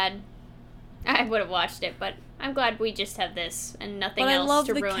watched glad. I would have watched it, but I'm glad we just have this and nothing But I else love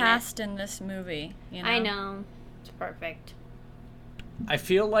to the ruin cast in this movie. You know? it. I know. It's perfect. I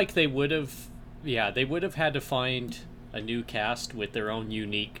feel like they would have had to find a new cast with their own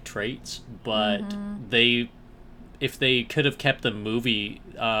unique traits, but if they could have kept the movie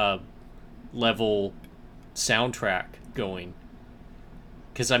level soundtrack going.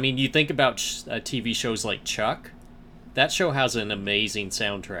 Because, I mean, you think about TV shows like Chuck, that show has an amazing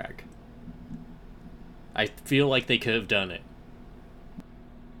soundtrack. I feel like they could have done it.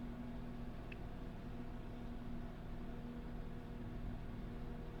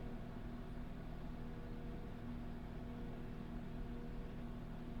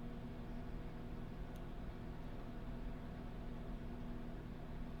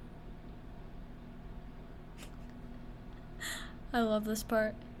 I love this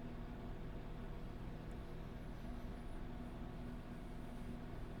part.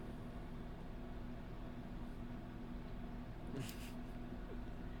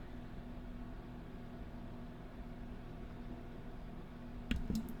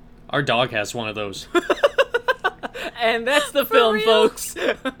 Our dog has one of those. And that's the film, real? folks.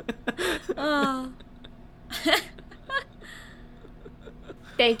 Oh.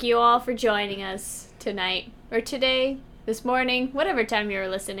 Thank you all for joining us tonight, or today, this morning, whatever time you're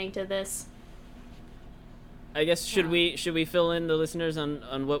listening to this. I guess should we fill in the listeners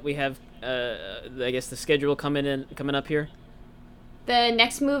on what we have? I guess the schedule coming up here. The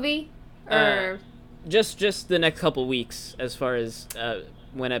next movie? Or. Just the next couple weeks, as far as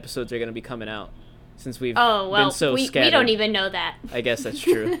when episodes are going to be coming out, since we've Oh, well, been so we scattered. don't even know that. I guess that's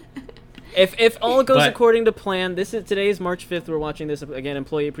true. If all goes But- according to plan, today's March 5th. We're watching this again,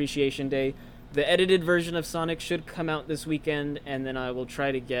 Employee Appreciation Day. The edited version of Sonic should come out this weekend, and then I will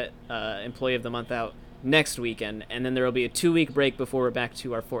try to get Employee of the Month out next weekend, and then there will be a 2-week break before we're back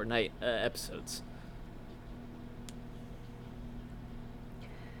to our Fortnite episodes.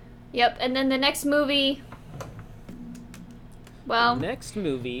 Yep, and then the next movie. Well, Next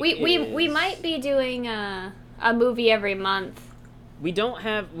movie. we is- might be doing a movie every month. We don't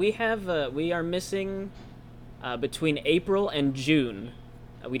have. We have. We are missing between April and June.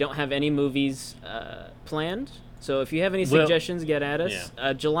 We don't have any movies planned. So if you have any Well, suggestions, get at us.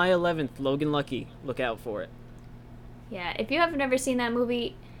 July 11th, Logan Lucky. Look out for it. Yeah, if you have never seen that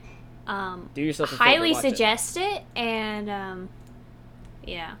movie, Do yourself a favor, highly watch it. suggest it. And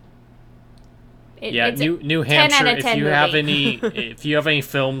yeah. Yeah, It's a New 10 Hampshire. out of 10 movie. If you have any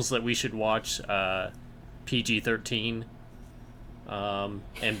films that we should watch, PG-13,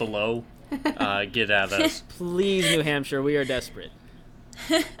 and below, get at us. Please, New Hampshire, we are desperate.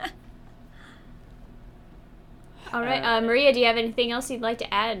 All right, Maria, do you have anything else you'd like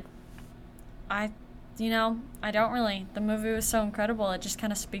to add? I don't really. The movie was so incredible. It just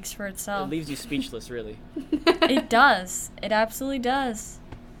kind of speaks for It itself. leaves you speechless, really. It does. It absolutely does.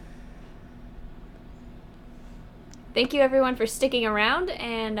 Thank you everyone for sticking around,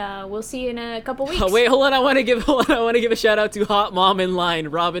 and we'll see you in a couple weeks. Oh, wait, hold on. I want to give a shout out to Hot Mom in Line,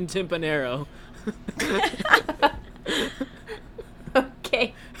 Robin Timpanero.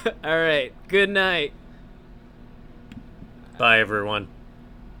 Okay. All right. Good night. Bye, everyone.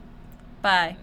 Bye.